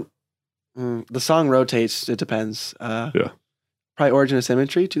 Oh, the song rotates. It depends. Yeah. Probably Origin of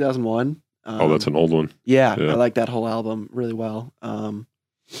Symmetry, 2001. Oh, that's an old one. Yeah, Yeah. I like that whole album really well.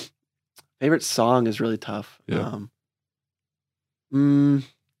 Favorite song is really tough. Yeah.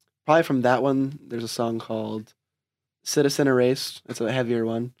 Probably from that one, there's a song called Citizen Erased. It's a heavier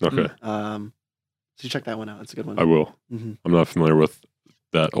one. Okay. So you check that one out. It's a good one. I will. Mhm. I'm not familiar with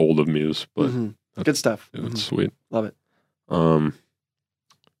that old of Muse, but Mhm. Good stuff. yeah, it's Mhm. sweet. Love it.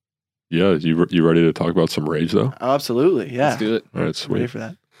 Yeah, you ready to talk about some Rage though? Oh, absolutely. Yeah. Let's do it. All right, Ready sweet. for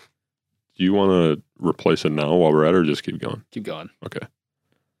that. Do you want to replace it now while we're at it, or just keep going? Keep going. Okay.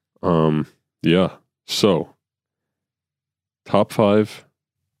 Yeah. So, top 5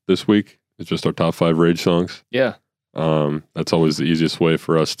 this week is just our top 5 Rage songs. Yeah. That's always the easiest way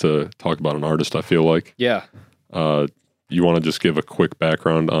for us to talk about an artist, I feel like. Yeah. You want to just give a quick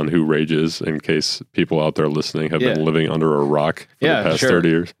background on who Rage is in case people out there listening have been living under a rock for the past 30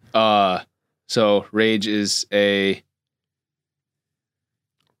 years? So Rage is a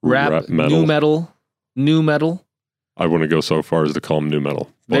rap new metal. I wouldn't go so far as to call them new metal.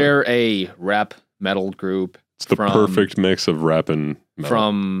 They're a rap metal group. It's the perfect mix of rap and metal.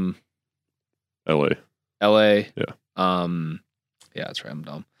 From LA. Yeah. Yeah, that's right. I'm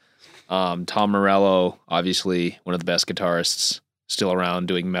dumb. Tom Morello, obviously one of the best guitarists still around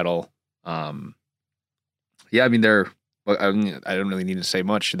doing metal. I mean, I don't really need to say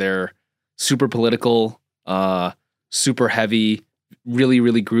much. They're super political, super heavy, really,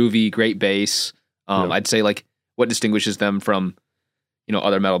 really groovy, great bass. I'd say like what distinguishes them from,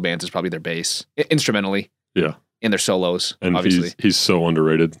 other metal bands is probably their bass instrumentally. Yeah. And their solos, and obviously. He's so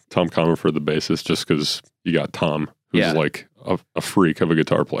underrated. Tom Comerford, the bassist, just because you got Tom, who's like a freak of a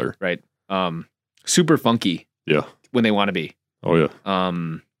guitar player. Right. Super funky. Yeah. When they want to be. Oh,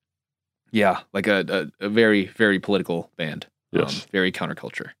 yeah. Yeah, like a very, very political band. Yes. Very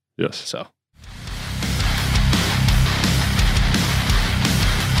counterculture. Yes. So.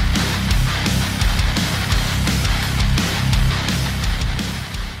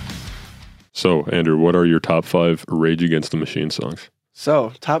 So, Andrew, what are your top 5 Rage Against the Machine songs?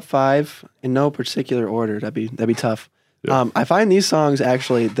 So top 5 in no particular order. That'd be tough. Yeah. I find these songs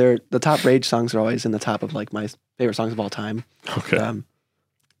actually the top Rage songs are always in the top of like my favorite songs of all time. Okay.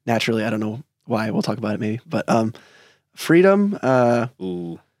 Naturally, I don't know why. We'll talk about it maybe. But Freedom.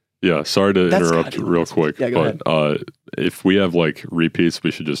 Ooh. Yeah. Sorry to That's interrupt gotta be real the quick, yeah, go but if we have like repeats, we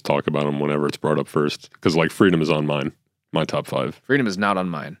should just talk about them whenever it's brought up first. Because like Freedom is on my top 5. Freedom is not on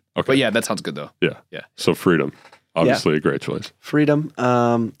mine. Okay. But yeah, that sounds good though. Yeah. Yeah. So Freedom, obviously a great choice. Freedom.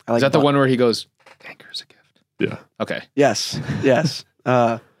 I like Is that the one where he goes, "Anger is a gift"? Yeah. Okay. Yes.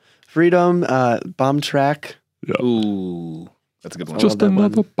 Freedom. Bomb Track. Yeah. Ooh, that's a good one. Just- Just love that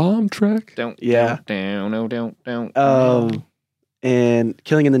another one. bomb track. Yeah. Down. And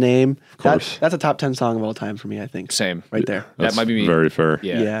Killing in the Name. Of course. That's a top 10 song of all time for me. I think Same. right there. That's might be me. very fair.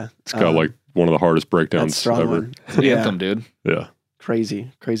 Yeah. It's got like one of the hardest that's a breakdowns strong ever. one. It's an anthem, dude. Yeah.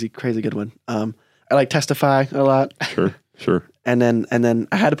 Crazy good one. I like Testify a lot. Sure. And then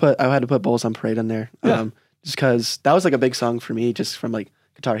I had to put Bulls on Parade on there. Yeah. Just because that was like a big song for me, just from like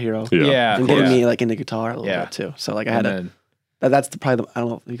Guitar Hero. Yeah. And getting me like into guitar a little Yeah. bit too. So like I had And to. then That's probably the, I don't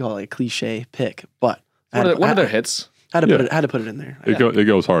know if you call it like a cliche pick, but one of their hits. had to put it in there. It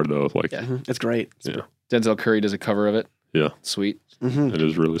goes hard though. Like Yeah. It's great. Yeah. Denzel Curry does a cover of it. Yeah. Sweet. Mhm. It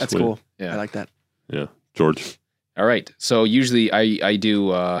is really That's sweet. cool. Yeah. I like that. Yeah. George. All right. So usually I do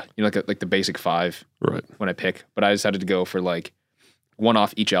like the basic 5 Right. when I pick, but I decided to go for like one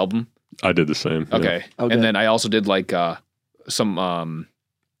off each album. I did the same. yeah. Okay. Okay. And then I also did like some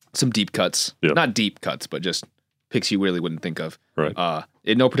deep cuts. Yeah. Not deep cuts, but just picks you really wouldn't think of. Right.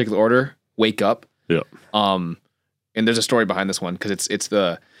 In no particular order. Wake Up. Yeah. And there's a story behind this one because it's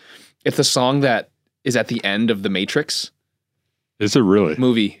the song that is at the end of the Matrix Is it really?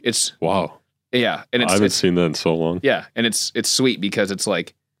 movie. It's Wow. yeah, and I haven't it's seen that in so long. yeah, and it's sweet because it's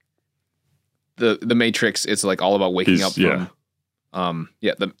like the Matrix. It's like all about waking up Yeah. from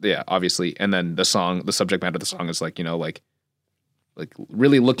obviously, and then the subject matter of the song is like like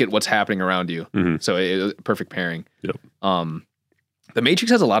really look at what's happening around you. Mhm. So it perfect pairing. Yep. The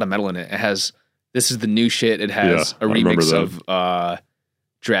Matrix has a lot of metal in it. It has This Is the New Shit. It has Yeah, a I remember remix that. of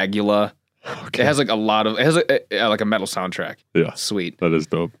Dragula. Okay. It has like a lot of like a metal soundtrack. Yeah. Sweet. That is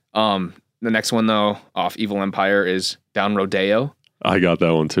dope. The next one though, off Evil Empire, is Down Rodeo. I got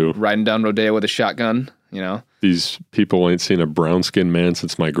that one too. Riding down Rodeo with a shotgun, These people ain't seen a brown skinned man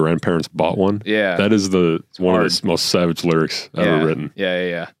since my grandparents bought one. Yeah. That is one hard. of the most savage lyrics ever written.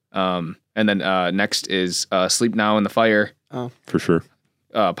 Yeah. And then next is Sleep Now in the Fire. For sure.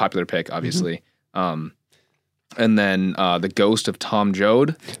 Popular pick, obviously. And then The Ghost of Tom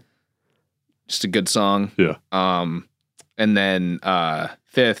Joad. Just a good song. Yeah. And then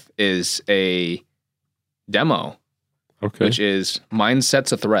fifth is a demo, Okay. which is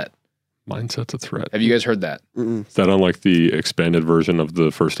Mindset's a Threat. Mindset's a threat. Have you guys heard that? Mm-mm. Is that on like the expanded version of the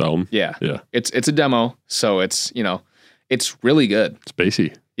first album? Yeah. Yeah. It's a demo, so it's it's really good. It's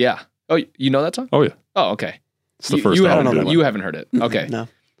bassy. Yeah. Oh, you know that song? Oh yeah. Oh, okay. It's the You- first you album. haven't- dude. You haven't heard it. Okay.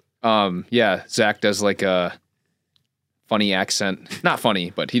 No. Yeah, Zach does like a funny accent. Not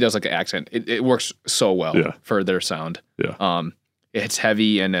funny, but he does like an accent. It works so well Yeah. for their sound. Yeah. It's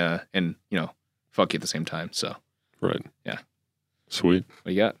heavy and funky at the same time. So Right. Yeah. Sweet. what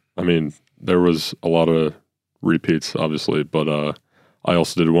do you got? I mean, there was a lot of repeats, obviously, but I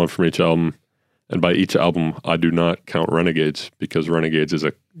also did one from each album. And by each album, I do not count Renegades because Renegades is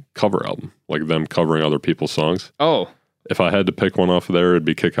a cover album, like them covering other people's songs. Oh, If I had to pick one off of there, it'd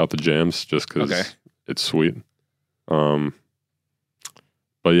be Kick Out the Jams just because Okay. it's sweet. But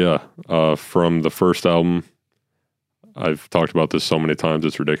yeah, from the first album, I've talked about this so many times,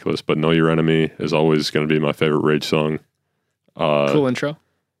 it's ridiculous, but Know Your Enemy is always going to be my favorite Rage song. cool intro.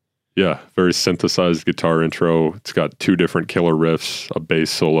 Yeah, very synthesized guitar intro. It's got 2 different killer riffs, a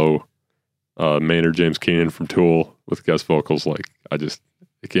bass solo, Maynard James Keenan from Tool with guest vocals. Like, it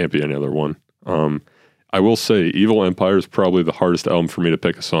can't be any other one. I will say Evil Empire is probably the hardest album for me to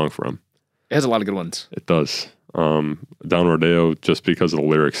pick a song from. It has a lot of good ones. It does. Down Rodeo, just because of the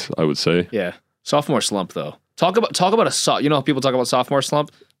lyrics, I would say. Yeah. Sophomore slump though. Talk about you know how people talk about sophomore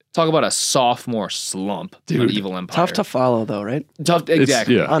slump? Talk about a sophomore slump on Dude, Evil Empire. Tough to follow, though, right? Tough,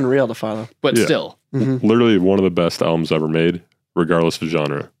 exactly. yeah. Unreal to follow. But Yeah. still. Literally one of the best albums ever made, regardless of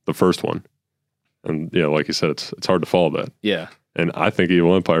genre. The first one. And yeah, like you said, it's hard to follow that. Yeah. And I think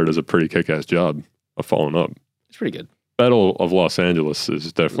Evil Empire does a pretty kick-ass job of following up. It's pretty good. Battle of Los Angeles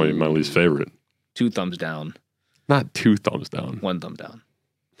is definitely my least favorite. 2 thumbs down, Not 2 thumbs down. 1 thumb down.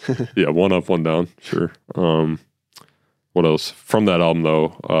 Yeah, 1 up, 1 down. Sure. What else? From that album,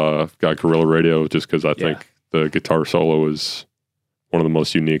 though, got Guerrilla Radio, just because I think the guitar solo is one of the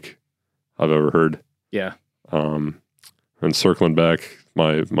most unique I've ever heard. Yeah. And circling back,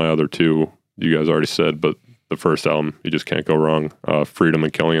 my other 2, you guys already said, but the first album, you just can't go wrong. Freedom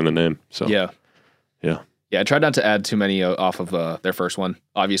and Killing in the Name. So Yeah. Yeah. Yeah, I tried not to add too many off of their first one.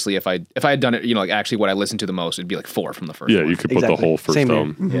 Obviously, if I had done it, like actually what I listened to the most, it'd be like 4 from the first Yeah, one. you could put the whole first Same here.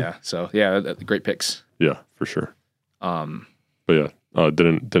 album. Mhm. Yeah. So yeah, great picks. Yeah, for sure. But But yeah,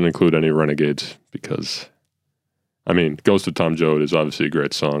 didn't include any Renegades because, I mean, Ghost of Tom Joad is obviously a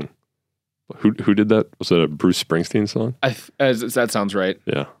great song. Who did that? Was that a Bruce Springsteen song? that sounds right.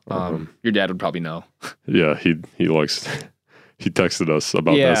 Yeah. Your dad would probably know. Yeah, he likes. He texted us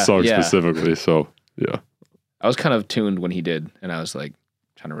about that song specifically. So yeah. I was kind of tuned when he did, and I was like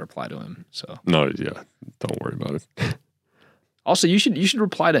trying to reply to him. So No, yeah, don't worry about it. also, you should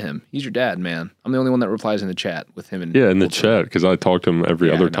reply to him. He's your dad, man. I'm the only one that replies in the chat with him and Yeah, in the chat because I talk to him every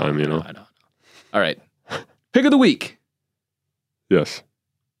Yeah, other I know, time. I You know. I know. All right, pick of the week. Yes,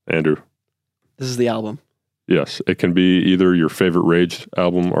 Andrew. This is the album. Yes, it can be either your favorite Rage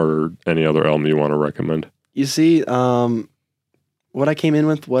album or any other album you want to recommend. You see, what I came in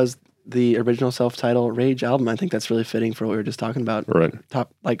with was the original self-titled Rage album. I think that's really fitting for what we were just talking about. Right.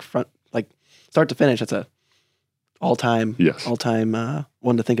 Top, front, start to finish. That's a all-time Yes.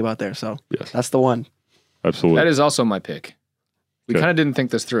 one to think about there. So Yes. that's the one. Absolutely. That is also my pick. We Okay. kind of didn't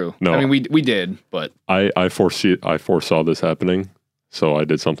think this through. No. I mean, we did, but I foresaw this happening, so I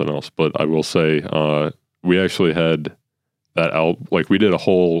did something else. But I will say, we actually had that album. Like we did a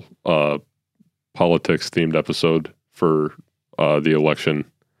whole politics themed episode for the election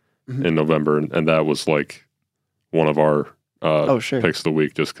Mhm. in November, and that was like one of our Oh, sure. picks of the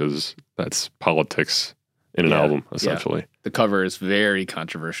week, just because that's politics in an Yeah, album essentially. the cover is very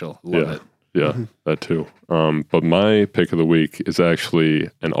controversial. Love Yeah. it. Yeah, Mhm. that too. But my pick of the week is actually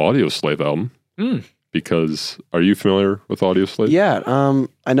an Audio Slave album. Mm. Because are you familiar with Audio Slave? Yeah.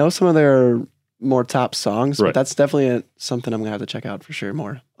 I know some of their more top songs, Right. but that's definitely something I'm going to have to check out for sure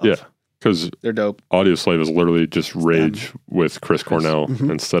more of. Yeah. Because They're dope. Audio Slave is literally just Rage with Chris Cornell Mhm.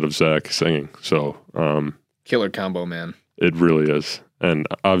 instead of Zach singing. So Killer combo, man. it really is. And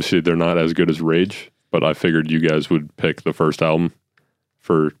obviously they're not as good as Rage, but I figured you guys would pick the first album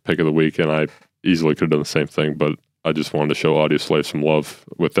for pick of the week, and I easily could have done the same thing, but I just wanted to show Audio Slave some love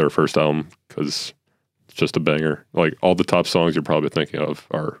with their first album because it's just a banger. Like all the top songs you're probably thinking of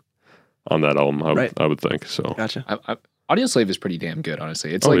are on that album, Right. I would think. So Gotcha. Audio Slave is pretty damn good,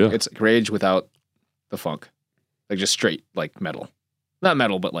 honestly. It's Oh, like yeah. it's Rage without the funk, like just straight like metal, not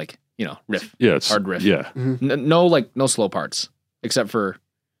metal, but like riff, yeah, it's hard riff. Yeah, no slow parts except for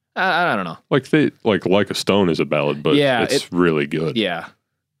I don't know. like a Stone is a ballad, but Yeah, it's really good. Yeah,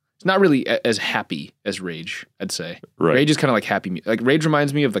 it's not really as happy as Rage. I'd say Right. Rage is kind of like happy. Like Rage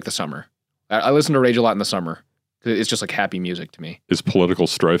reminds me of like the summer. I listen to Rage a lot in the summer because it's just like happy music to me. Is Political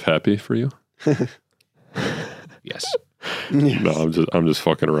Strife happy for you? Yes. No, I'm just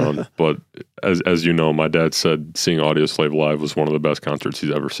fucking around. But as you know, my dad said seeing Audio Slave live was one of the best concerts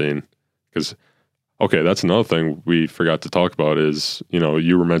he's ever seen. Because, okay, that's another thing we forgot to talk about is,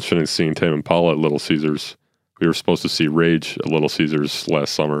 you were mentioning seeing Tame Impala at Little Caesars. We were supposed to see Rage at Little Caesars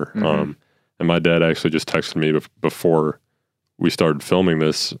last summer. Mhm. And my dad actually just texted me before we started filming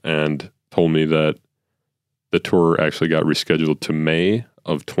this and told me that the tour actually got rescheduled to May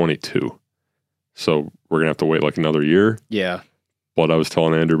of 22. So we're going to have to wait like another year. Yeah. But I was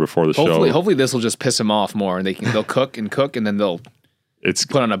telling Andrew before the show, Hopefully this will just piss him off more, and they'll cook and cook, and then they'll it's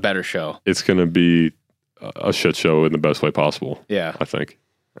put on a better show. it's going to be a shit show in the best way possible. Yeah. I think.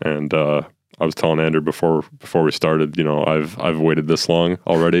 And I was telling Andrew before we started, you know, I've waited this long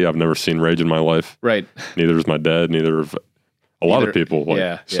already. I've never seen Rage in my life. Right. Neither is my dad. Neither of a lot of people. Like,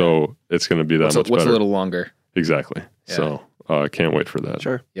 yeah. So it's going to be that much What's better. a little longer? Exactly. Yeah. So can't wait for that.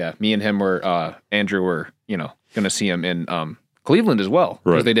 Sure. Yeah. Me and him were Andrew were going to see him in Cleveland as well.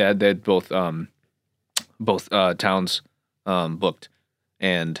 'Cause Right. They had both towns booked,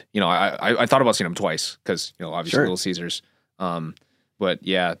 and I thought about seeing him twice because obviously Sure. Little Caesars. But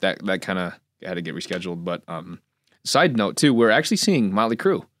yeah, that kind of had to get rescheduled. But side note too, we're actually seeing Motley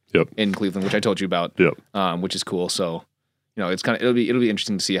Crue. Yep. In Cleveland, which I told you about. Yep. Which is cool. So it's it'll be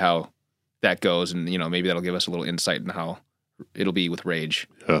interesting to see how that goes, and maybe that'll give us a little insight into how it'll be with Rage.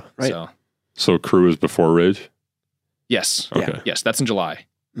 Yeah. Right. So Crew is before Rage? Yes. Yeah. Okay. Yes, that's in July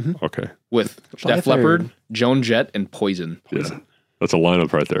Okay. with July Def 3rd. Leppard, Joan Jett, and Poison. Yeah. That's a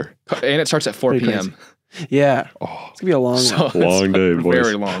lineup right there. And it starts at 4 Pretty p.m. Yeah. Oh, It's gonna be a long So one. it's Long day, boys.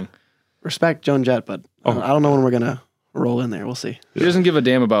 Very long. Respect Joan Jett, but Oh. I don't know when we're gonna roll in there. We'll see. He doesn't give a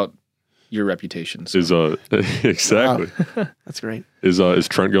damn about your reputation. So. is exactly. That's great. Is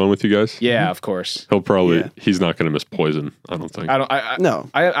Trent going with you guys? Yeah, of course. He'll probably Yeah. he's not going to miss Poison, I don't think. No.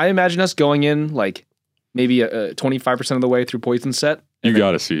 I imagine us going in like maybe 25% of the way through Poison set. You and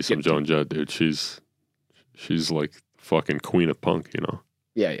got to see some get- Joan Jett, dude. She's like fucking queen of punk, you know.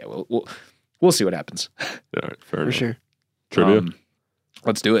 Yeah. We'll see what happens. Yeah, all right, fair For enough. sure. Trivia.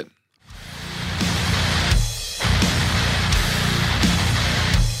 Let's do it.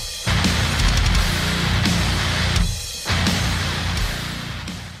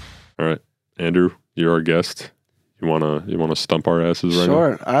 All right, Andrew, you're our guest. You wanna stump our asses right now?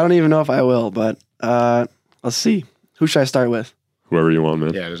 Sure. I don't even know if I will, but let's see. Who should I start with? Whoever you want,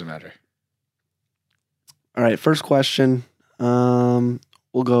 man. Yeah, it doesn't matter. All right. First question. We'll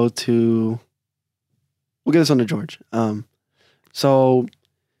give this one to George. So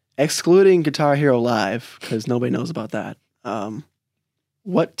excluding Guitar Hero Live, because nobody knows about that.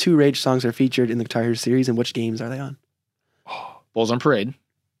 What 2 Rage songs are featured in the Guitar Hero series, and which games are they on? Bulls on Parade,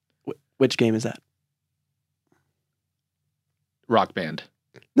 Which game is that? Rock Band,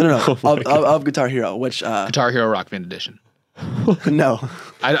 No. Oh my God. Of Guitar Hero. Which? Guitar Hero Rock Band Edition. No.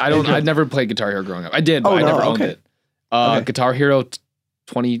 I never played Guitar Hero growing up. I did, but Oh, I no, never owned okay. it. Okay. Guitar Hero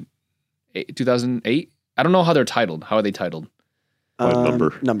 2008. I don't know how they're titled. How are they titled? By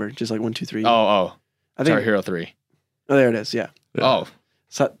number. Number. Just like 1, 2, 3. Oh, I Guitar think. Hero 3. Oh, there it is. Yeah. Yeah. Oh,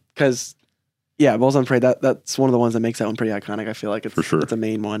 So, because, yeah, Bulls on Parade. That's one of the ones that makes that one pretty iconic. I feel like it's For sure. It's a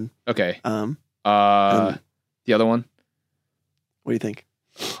main one. okay. Um, The other one, what do you think?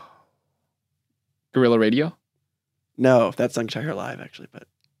 Guerrilla Radio. No, that's on Guitar Hero Live actually, but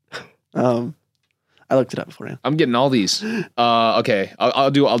I looked it up beforehand. I'm getting all these. Okay.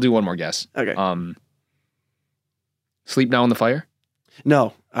 I'll do one more guess. Okay. Sleep Now in the Fire.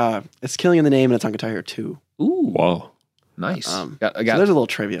 No, it's Killing in the Name, and it's on Guitar Hero 2. Ooh, Wow. nice. I So got there's a little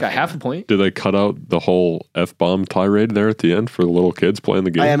trivia. got for half you. a point. Did they cut out the whole F-bomb tirade there at the end for the little kids playing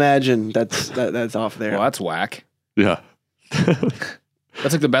the game? I imagine that's off there. Well, that's whack. Yeah.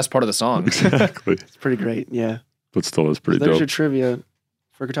 That's like the best part of the song. Exactly. It's pretty great. Yeah. But still, that's pretty There's dope. your trivia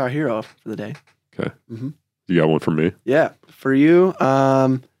for Guitar Hero for the day. You got one for me? Yeah. For you,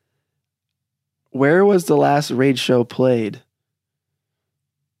 where was the last Rage show played?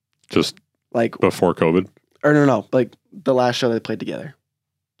 Just Like, before COVID? or no, like the last show they played together.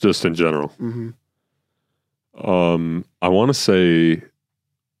 Just in general. Mm-hmm. I want to say,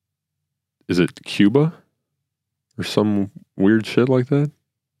 is it Cuba? Or some weird shit like that?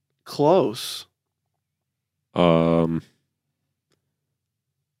 Close.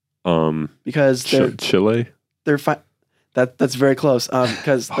 Because Chile? they're that's very close.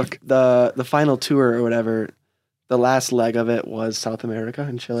 Because Fuck. the final tour or whatever, the last leg of it was South America,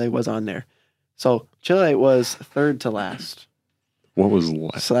 and Chile was on there. So Chile was third to last. What was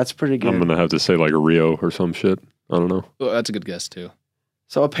last? So that's pretty good. I'm going to have to say like Rio or some shit. I don't know. Oh, that's a good guess too.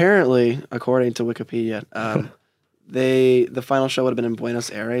 So apparently, according to Wikipedia, the final show would have been in Buenos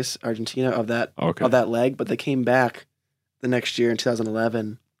Aires, Argentina, of that leg, but they came back the next year in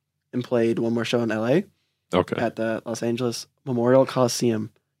 2011 and played one more show in LA Okay. at the Los Angeles Memorial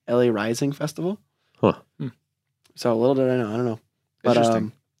Coliseum LA Rising Festival. Huh. So little did I know. I don't know. But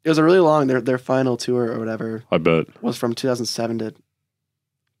Interesting. it was a really long their final tour or whatever I bet. was from 2007 to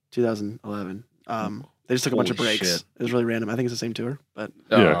 2011. They just took a bunch of Holy breaks. shit. It was really random. I think it's the same tour, but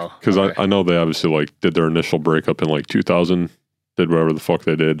Yeah. Oh, Because okay. I know they obviously like did their initial breakup in like 2000, did whatever the fuck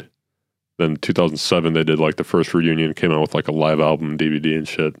they did. Then 2007 they did like the first reunion, came out with like a live album, DVD and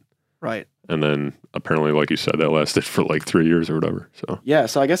shit. Right. And then apparently, like you said, that lasted for like 3 years or whatever. So Yeah,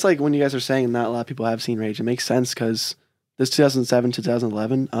 so I guess like when you guys are saying not a lot of people have seen Rage, it makes sense because this 2007,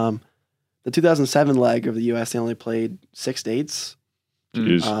 2011, the 2007 leg of the U.S. they only played 6 dates.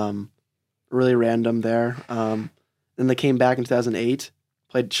 Jeez. Really random there. Then they came back in 2008,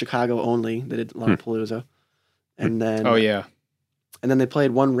 played Chicago only. They did Lollapalooza, and then and then they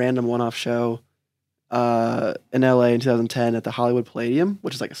played one random one-off show in LA in 2010 at the Hollywood Palladium,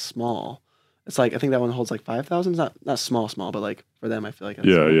 which is like a small. It's like I think that one holds like 5,000. It's not small, but like for them, I feel like it's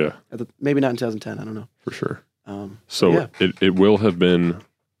yeah, maybe not in 2010. I don't know. for sure. So yeah, it will have been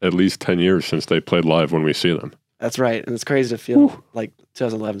at least 10 years since they played live when we see them. that's right, and it's crazy to feel like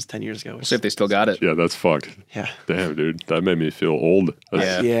 2011 is 10 years ago. We'll see if they still got it. Yeah, that's fucked. Yeah. Damn, dude, that made me feel old.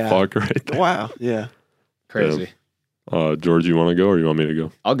 That's Yeah. fuck right there. Wow. Yeah. Crazy. George, you want to go or you want me to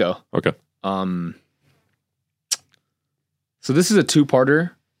go? I'll go. Okay. So this is a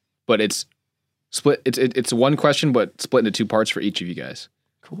 2-parter, but it's split. It's one question, but split into 2 parts for each of you guys.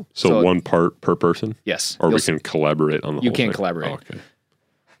 Cool. So 1 part per person? Yes. Or we can collaborate on the You whole can thing? collaborate. Oh, okay.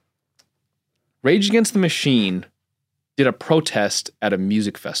 Rage Against the Machine did a protest at a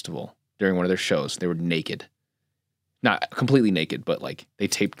music festival during one of their shows. They were naked. Not completely naked, but like they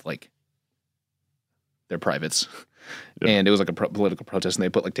taped like their privates. Yeah. And it was like a political protest and they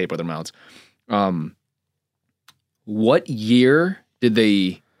put like tape over their mouths. What year did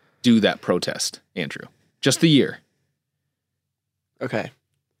they do that protest, Andrew? Just the year. Okay.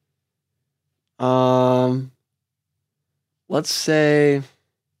 Let's say.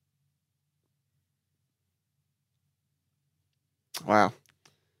 Wow,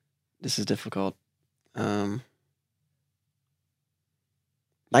 this is difficult.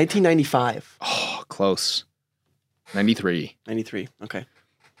 1995. Oh, close. 93. 93. Okay.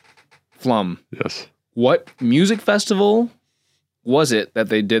 Flum. Yes. What music festival was it that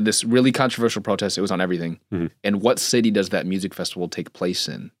they did this really controversial protest? It was on everything. Mhm. And what city does that music festival take place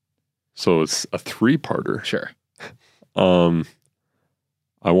in? So it's a 3-parter. Sure. I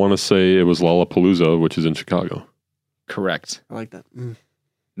want to say it was Lollapalooza, which is in Chicago. Correct. I like that.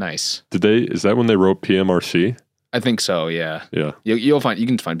 Nice. Is that when they wrote PMRC? I think so, yeah. Yeah. You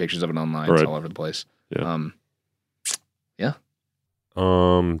can find pictures of it online. Right. It's all over the place. Yeah. Yeah.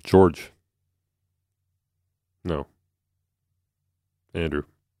 George. No. Andrew.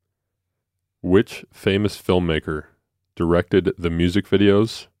 Which famous filmmaker directed the music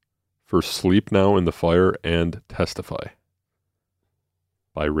videos for Sleep Now in the Fire and Testify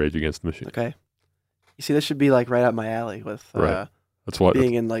by Rage Against the Machine? Okay. You see, this should be like right up my alley with Right. That's why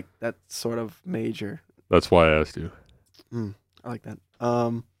being in like that sort of major. that's why I asked you. I like that.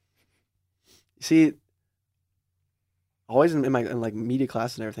 You see, always in my like media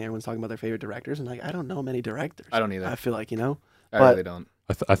classes and everything, everyone's talking about their favorite directors, and like I don't know many directors. I don't either. I feel like I but- really don't.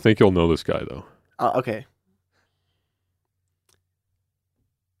 I think you'll know this guy though. Okay.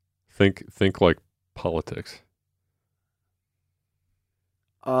 Think like politics.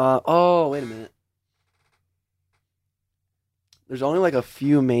 Oh, wait a minute. There's only like a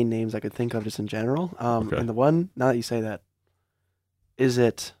few main names I could think of just in general. Okay. And the one, now that you say that, is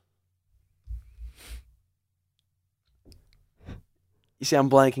it? You see, I'm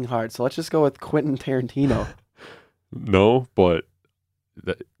blanking hard, so let's just go with Quentin Tarantino. No, but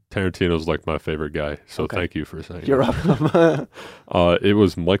Tarantino's like my favorite guy. So Okay. thank you for saying You're that. up. It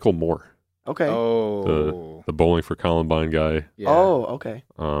was Michael Moore, Okay. Oh. the Bowling for Columbine guy. Yeah, Oh, okay.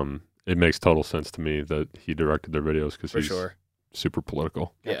 It makes total sense to me that he directed their videos because for he's sure. super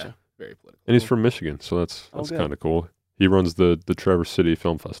political. Yeah, Gotcha. very political. And he's from Michigan, so that's Oh, good. kind of cool. He runs the Traverse City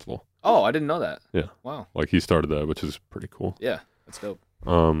Film Festival. Oh, I didn't know that. Yeah. Wow. Like he started that, which is pretty cool. Yeah, that's dope.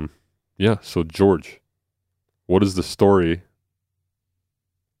 Yeah, so George, what is the story?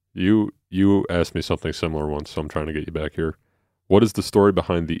 You asked me something similar once, so I'm trying to get you back here. What is the story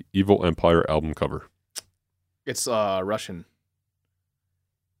behind the Evil Empire album cover? It's Russian.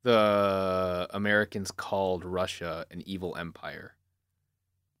 The Americans called Russia an evil empire,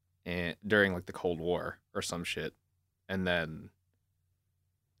 and during like the Cold War or some shit, and then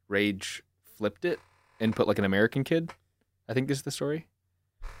Rage flipped it and put like an American kid. I think is the story.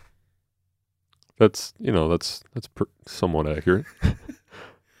 That's somewhat accurate.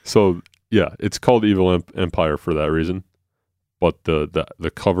 So yeah, it's called Evil Empire for that reason. But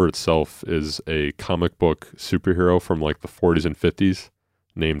the cover itself is a comic book superhero from like the 40s and 50s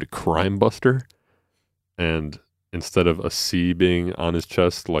named Crime Buster. And instead of a C being on his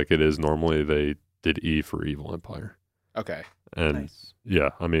chest like it is normally, they did E for Evil Empire. Okay. And Nice. yeah,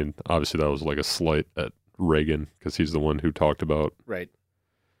 I mean, obviously that was like a slight at Reagan because he's the one who talked about Right.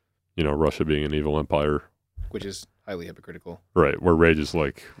 Russia being an evil empire. Which is highly hypocritical. Right. Where Rage is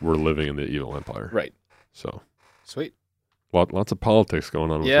like, we're living in the evil empire. Right. So. Sweet. Lots of politics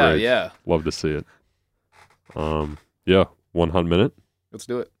going on with Yeah, Rage. yeah. Love to see it. Yeah. 1 hot minute. Let's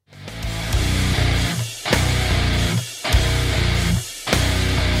do it.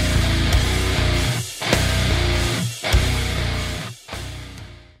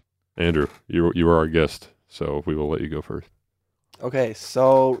 Andrew, you are our guest, so we will let you go first. Okay,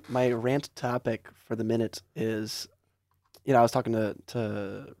 so my rant topic for the minute is, I was talking to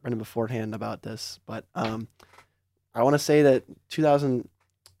Brendan beforehand about this, but I want to say that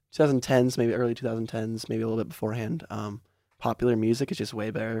 2010s, maybe early 2010s, maybe a little bit beforehand, popular music is just way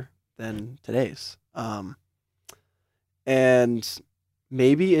better than today's. And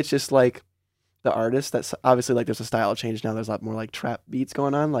maybe it's just like the artist that's obviously like there's a style change now. There's a lot more like trap beats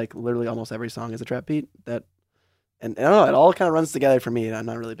going on. Like literally almost every song is a trap beat. And I don't know, it all kind of runs together for me, and I'm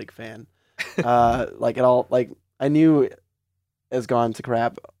not really a big fan. Like it all, like I knew has gone to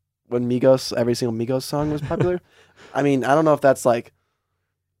crap when every single Migos song was popular. I mean, I don't know if that's like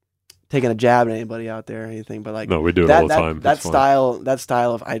taking a jab at anybody out there or anything, but like no, we do it all the time. That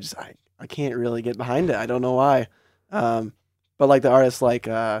style of I can't really get behind it. I don't know why. But like the artists like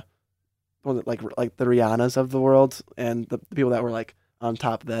the Rihannas of the world and the people that were like on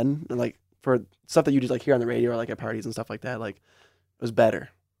top then, and like for stuff that you just like hear on the radio or like at parties and stuff like that, like it was better,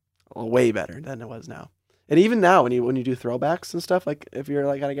 way better than it was now. And even now, when you do throwbacks and stuff, like if you're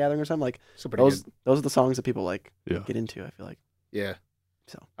like at a gathering or something, like those are the songs that people like get into. I feel like. Yeah.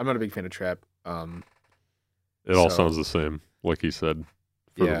 So I'm not a big fan of trap. It all sounds the same, like he said,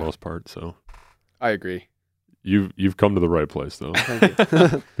 for the most part. So I agree. You've come to the right place, though. Thank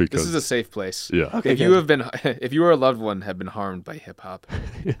you. Because, this is a safe place. Yeah. Okay, if you or a loved one have been harmed by hip hop,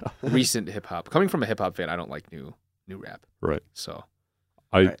 recent hip hop, coming from a hip hop fan, I don't like new rap. Right. So,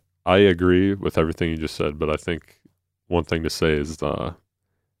 I agree with everything you just said, but I think one thing to say is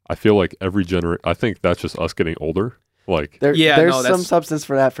I feel like every generation. I think that's just us getting older. Like there's some substance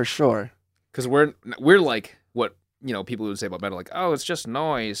for that for sure. Because we're like what people would say about metal, like, oh, it's just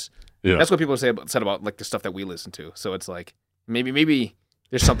noise. Yeah. That's what people said about like the stuff that we listen to. So it's like maybe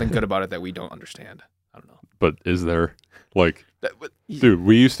there's something good about it that we don't understand. I don't know. But is there like, dude?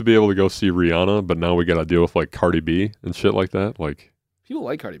 We used to be able to go see Rihanna, but now we got to deal with like Cardi B and shit like that. Like people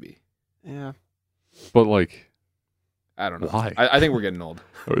like Cardi B. Yeah. But like, I don't know. Why? I think we're getting old.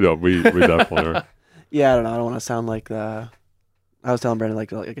 Yeah, we definitely are. Yeah, I don't know. I don't want to sound like I was telling Brandon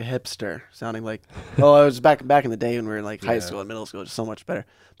like a hipster, sounding like, oh, I was back in the day when we were in like high school and middle school, just so much better.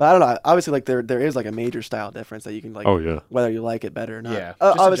 But I don't know. Obviously, like there is like a major style difference that you can like. Oh yeah. Whether you like it better or not. Yeah.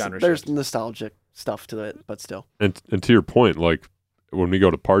 Obviously, there's nostalgic stuff to it, but still. And to your point, like when we go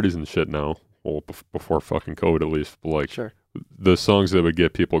to parties and shit now, well, before fucking COVID at least, but like Sure. the songs that would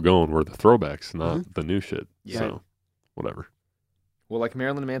get people going were the throwbacks, not the new shit. Yeah. So whatever. Well, like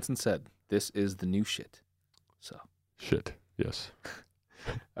Marilyn Manson said, this is the new shit. So. Shit. Yes.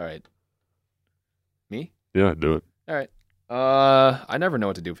 All right. Me? Yeah, do it. All right. I never know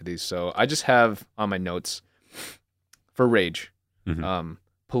what to do for these, so I just have on my notes for Rage,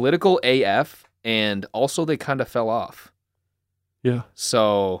 political AF, and also they kind of fell off. Yeah.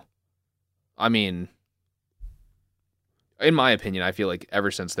 So, I mean, in my opinion, I feel like ever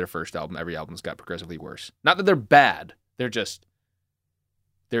since their first album, every album's got progressively worse. Not that they're bad; they're just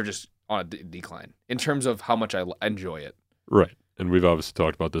on a decline in terms of how much I enjoy it. Right. And we've obviously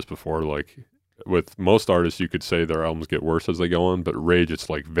talked about this before. Like with most artists, you could say their albums get worse as they go on, but Rage, it's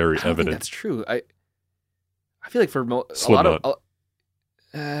like very I don't evident. think that's true. I feel like for a lot Slipknot. of,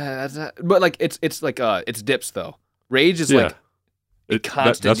 that's not, but like it's like it's dips though. Rage is like a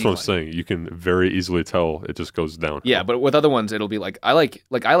constant. That's what I'm decline. saying. You can very easily tell it just goes down. Yeah, but with other ones, it'll be like I like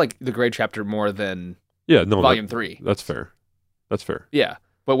the Grey Chapter more than Volume 3. That's fair. That's fair. Yeah,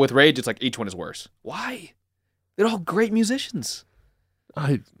 but with Rage, it's like each one is worse. Why? They're all great musicians.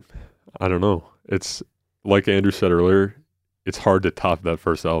 I don't know. It's like Andrew said earlier. It's hard to top that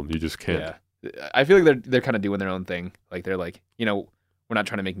first album. You just can't. Yeah, I feel like they're kind of doing their own thing. Like they're like, we're not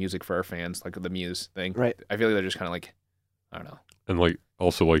trying to make music for our fans, like the Muse thing. Right. I feel like they're just kind of like, I don't know. And like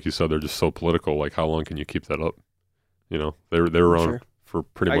also like you said, they're just so political. Like how long can you keep that up? They were on for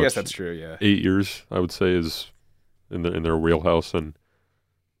pretty much. I guess that's true. Yeah. 8 years, I would say, is in their wheelhouse. And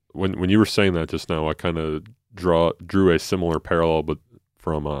when you were saying that just now, I kind of drew a similar parallel, but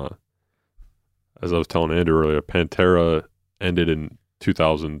from as I was telling Andrew earlier, Pantera ended in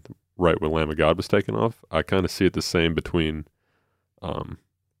 2000, right when Lamb of God was taken off. I kind of see it the same between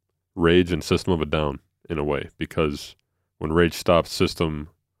Rage and System of a Down in a way, because when Rage stopped, System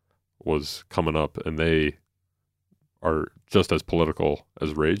was coming up, and they are just as political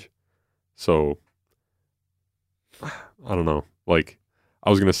as Rage. So I don't know. Like I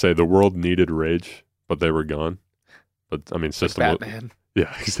was gonna say the world needed Rage, but they were gone. But I mean, Like System. Batman.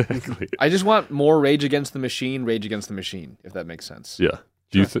 Yeah, exactly. I just want more Rage Against the Machine, if that makes sense. Yeah.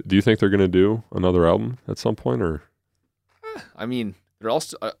 Do you think they're gonna do another album at some point, or? I mean, they're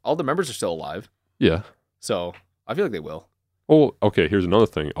all the members are still alive, Yeah. so I feel like they will. Oh, okay. Here's another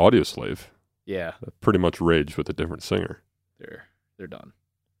thing. Audioslave. Yeah, Pretty much Rage with a different singer. they're done.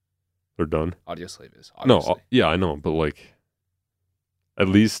 They're done. Audioslave is No, obviously. yeah, I know, but like, at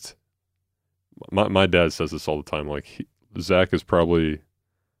least my dad says this all the time. Like, Zach is probably,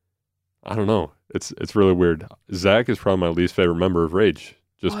 I don't know. It's really weird. Zach is probably my least favorite member of Rage.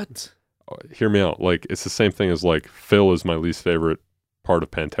 Just What? hear me out. Like, it's the same thing as like Phil is my least favorite part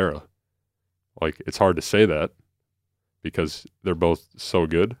of Pantera. Like, it's hard to say that because they're both so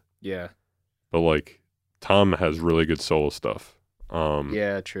good. Yeah. But like, Tom has really good solo stuff.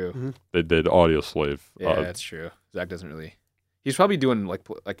 Yeah. True. They did Audioslave. Yeah, that's true. Zach doesn't really. He's probably doing like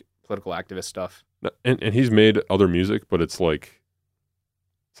political activist stuff. And he's made other music, but it's like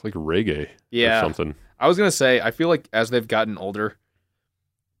reggae Yeah. or something. I was gonna say, I feel like as they've gotten older,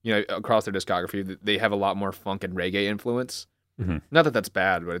 across their discography, they have a lot more funk and reggae influence. Mhm. Not that that's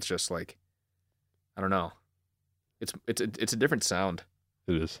bad, but it's just like, I don't know. It's a different sound.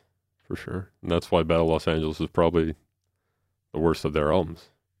 It is, for sure. And that's why Battle Los Angeles is probably the worst of their albums.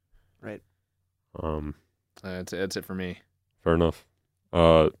 Right. That's it for me. Fair enough.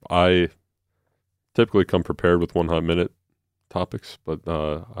 I typically come prepared with 1 hot minute topics, but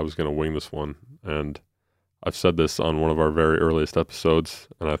I was going to wing this one. And I've said this on one of our very earliest episodes,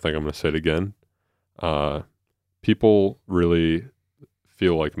 and I think I'm going to say it again. People really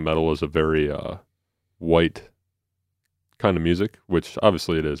feel like metal is a very white kind of music, which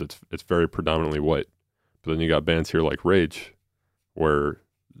obviously it is. It's very predominantly white. But then you got bands here like Rage, where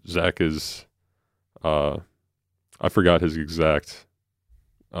Zach is, I forgot his exact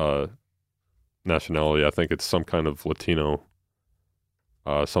nationality. I think it's some kind of Latino,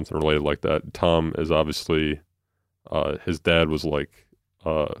 something related like that. Tom is obviously, his dad was like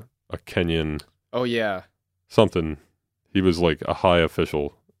a Kenyan Oh yeah. something. He was like a high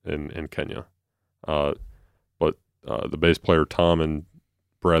official in Kenya. But the bass player Tom and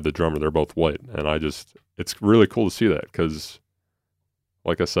Brad the drummer, they're both white, and it's really cool to see that because,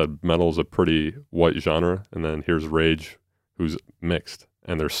 like I said, metal is a pretty white genre, and then here's Rage, who's mixed,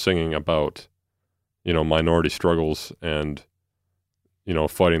 and they're singing about, minority struggles and,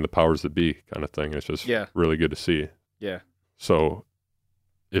 fighting the powers that be kind of thing. It's just really good to see. Yeah. So,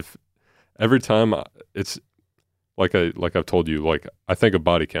 if every time it's like I've told you, like I think of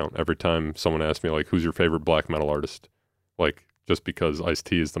Body Count every time someone asks me like, who's your favorite black metal artist? Like just because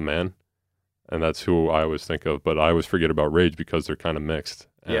Ice-T is the man, and that's who I always think of. But I always forget about Rage because they're kind of mixed.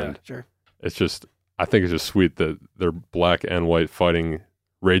 And Yeah, sure. it's just, I think it's just sweet that they're black and white fighting,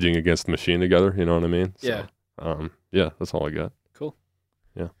 raging against the machine together. You know what I mean? Yeah. So, yeah, that's all I got. Cool.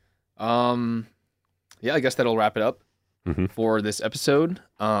 Yeah. Yeah, I guess that'll wrap it up Mhm. for this episode.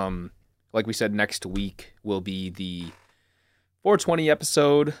 Like we said, next week will be the 420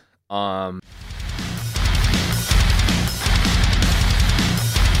 episode.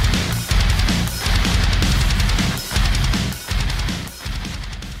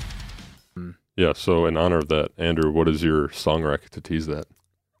 Yeah. So in honor of that, Andrew, what is your song rec to tease that?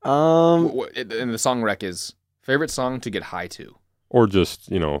 And the song rec is favorite song to get high to. Or just,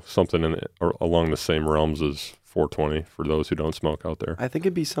 something in it, or along the same realms as 420 for those who don't smoke out there. I think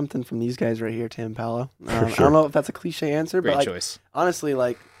it'd be something from these guys right here, Tim Palo. For I sure. don't know if that's a cliche answer, Great but like, choice. honestly,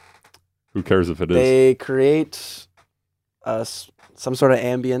 like Who cares if it is? they create some sort of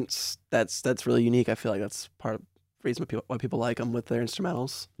ambience that's really unique. I feel like that's part of the reason why people like them with their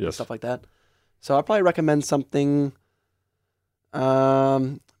instrumentals and Yes. stuff like that. So I'd probably recommend something.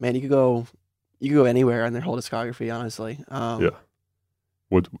 Man, you could go anywhere on their whole discography, honestly. Yeah.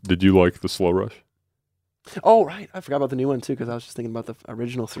 What did you like the Slow Rush? Oh, right. I forgot about the new one too because I was just thinking about the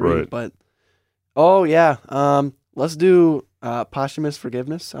original three. Right. But oh yeah, let's do Posthumous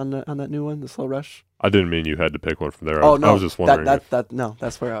Forgiveness on that new one, the Slow Rush. I didn't mean you had to pick one from there. Oh I no, was just wondering.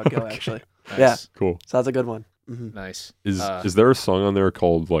 that's where I would go Okay. actually. Nice. Yeah. Cool. So that's a good one. Hmm. Nice. Is there a song on there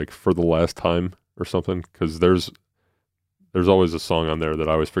called like For the Last Time or something? Because there's always a song on there that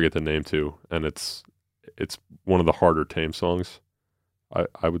I always forget the name to, and it's one of the harder Tame songs.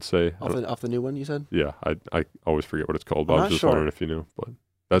 I would say. Off the new one you said? Yeah, I always forget what it's called. But I'm I was not just sure. wondering if you knew.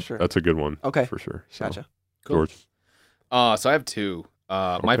 But Sure. that's a good one. Okay. For sure. So, Gotcha. Cool. George. So I have two.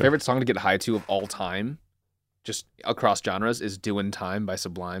 My Okay. favorite song to get high to of all time just across genres is "Doing Time" by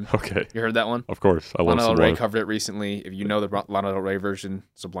Sublime. Okay. You heard that one? Of course. I love Lana Del Rey Sublime. covered it recently. If you know the Lana Del Rey version,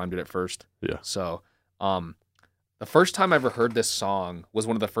 Sublime did it first. Yeah. So, the first time I ever heard this song was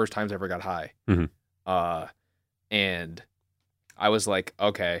one of the first times I ever got high. Mhm. And I was like,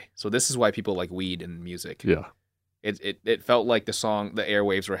 okay, so this is why people like weed in music. Yeah. It felt like the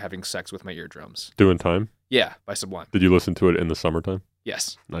airwaves were having sex with my eardrums. Doing Time. Yeah, by Sublime. Did you listen to it in the summertime?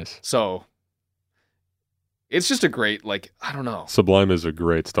 Yes. Nice. So it's just a great, like, I don't know. Sublime is a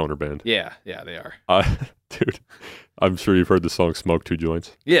great stoner band. Yeah, they are. Dude, I'm sure you've heard the song "Smoke Two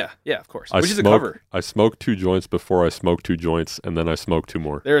Joints." Yeah, of course. Which is a cover. I smoked 2 joints before I smoked 2 joints, and then I smoked 2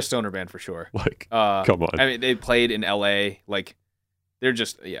 more. They're a stoner band for sure. Like, Come come on. I mean, they played in LA. Like, they're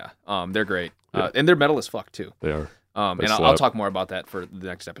just, they're great. And they're metal as fuck too. They are. And I'll slap. talk more about that for the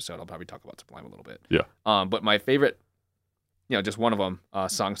next episode. I'll probably talk about Sublime a little bit. Yeah. But my favorite, just one of them,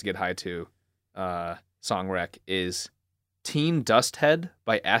 songs to get high to, song rec is Teen Dust Head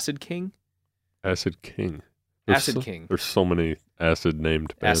by Acid King. Acid King. King. There's so many acid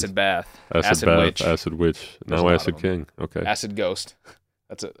named bands. Acid Bath. Acid Bath, Witch. Acid Witch. There's a Now lot Acid of 'em. King. Okay. Acid Ghost.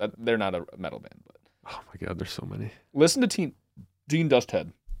 They're not a metal band, but Oh my God, there's so many. listen to Teen Dust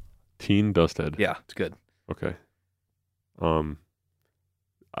Head. Teen Dusthead. Yeah, it's good. Okay. Do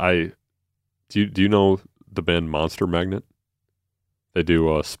you know the band Monster Magnet? They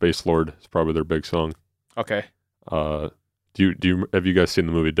do Space Lord. It's probably their big song. Okay. Have you guys seen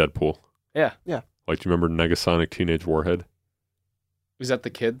the movie Deadpool? Yeah. Like, do you remember Negasonic Teenage Warhead? Is that the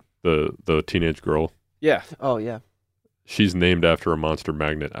kid? The teenage girl. Yeah. Oh yeah. She's named after a Monster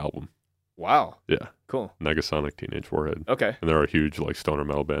Magnet album. Wow. Yeah. Cool. Negasonic Teenage Warhead. Okay. And they're a huge like stoner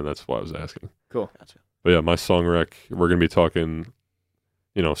metal band. That's why I was asking. Cool. Gotcha. But yeah, my song rec, we're going to be talking,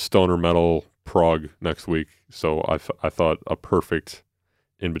 stoner metal prog next week. So I thought a perfect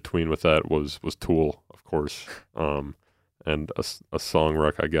in between with that was Tool, of course. And a song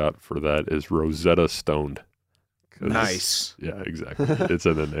rec I got for that is Rosetta Stoned. 'Cause- Nice. Yeah, exactly. It's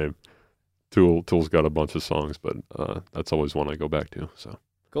in the name. Tool's got a bunch of songs, but that's always one I go back to. So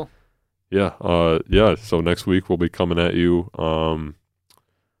Cool. Yeah. So next week we'll be coming at you.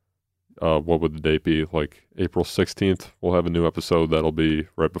 What would the date be? Like April 16th. We'll have a new episode that'll be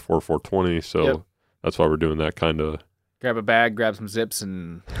right before 420. So Yep. That's why we're doing that kind of. Grab a bag, grab some zips,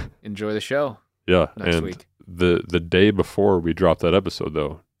 and enjoy the show Yeah. next and week. the day before we drop that episode,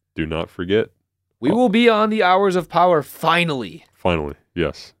 though, do not forget. We will be on the Hours of Power finally. Finally,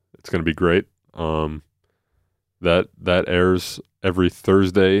 yes, it's going to be great. That airs every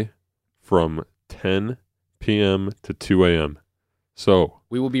Thursday from 10 p.m. to 2 a.m. So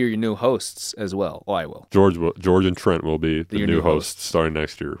We will be your new hosts as well. Oh, I will. George and Trent will be the Your new new hosts hosts. starting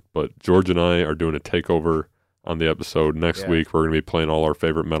next year. But George and I are doing a takeover on the episode next Yeah. week. We're going to be playing all our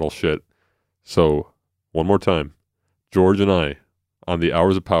favorite metal shit. So one more time, George and I on the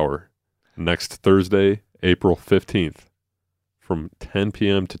Hours of Power next Thursday, April 15th from 10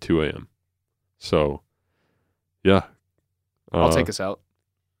 p.m. to 2 a.m. So, yeah. I'll take us out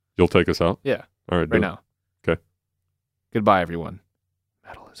You'll take us out? Yeah. All right. do right it. now. Okay. Goodbye, everyone.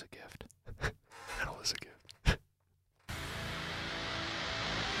 Metal is a gift. Metal is a gift.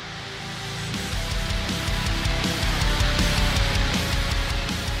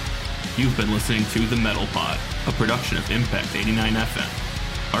 You've been listening to The Metal Pod, a production of Impact 89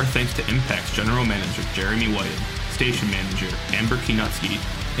 FM. Our thanks to Impact's General Manager Jeremy White, Station Manager Amber Kienutsky,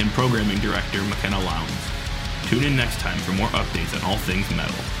 and Programming Director McKenna Lowndes. Tune in next time for more updates on all things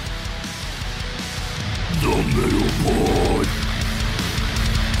metal. The Metal Pod.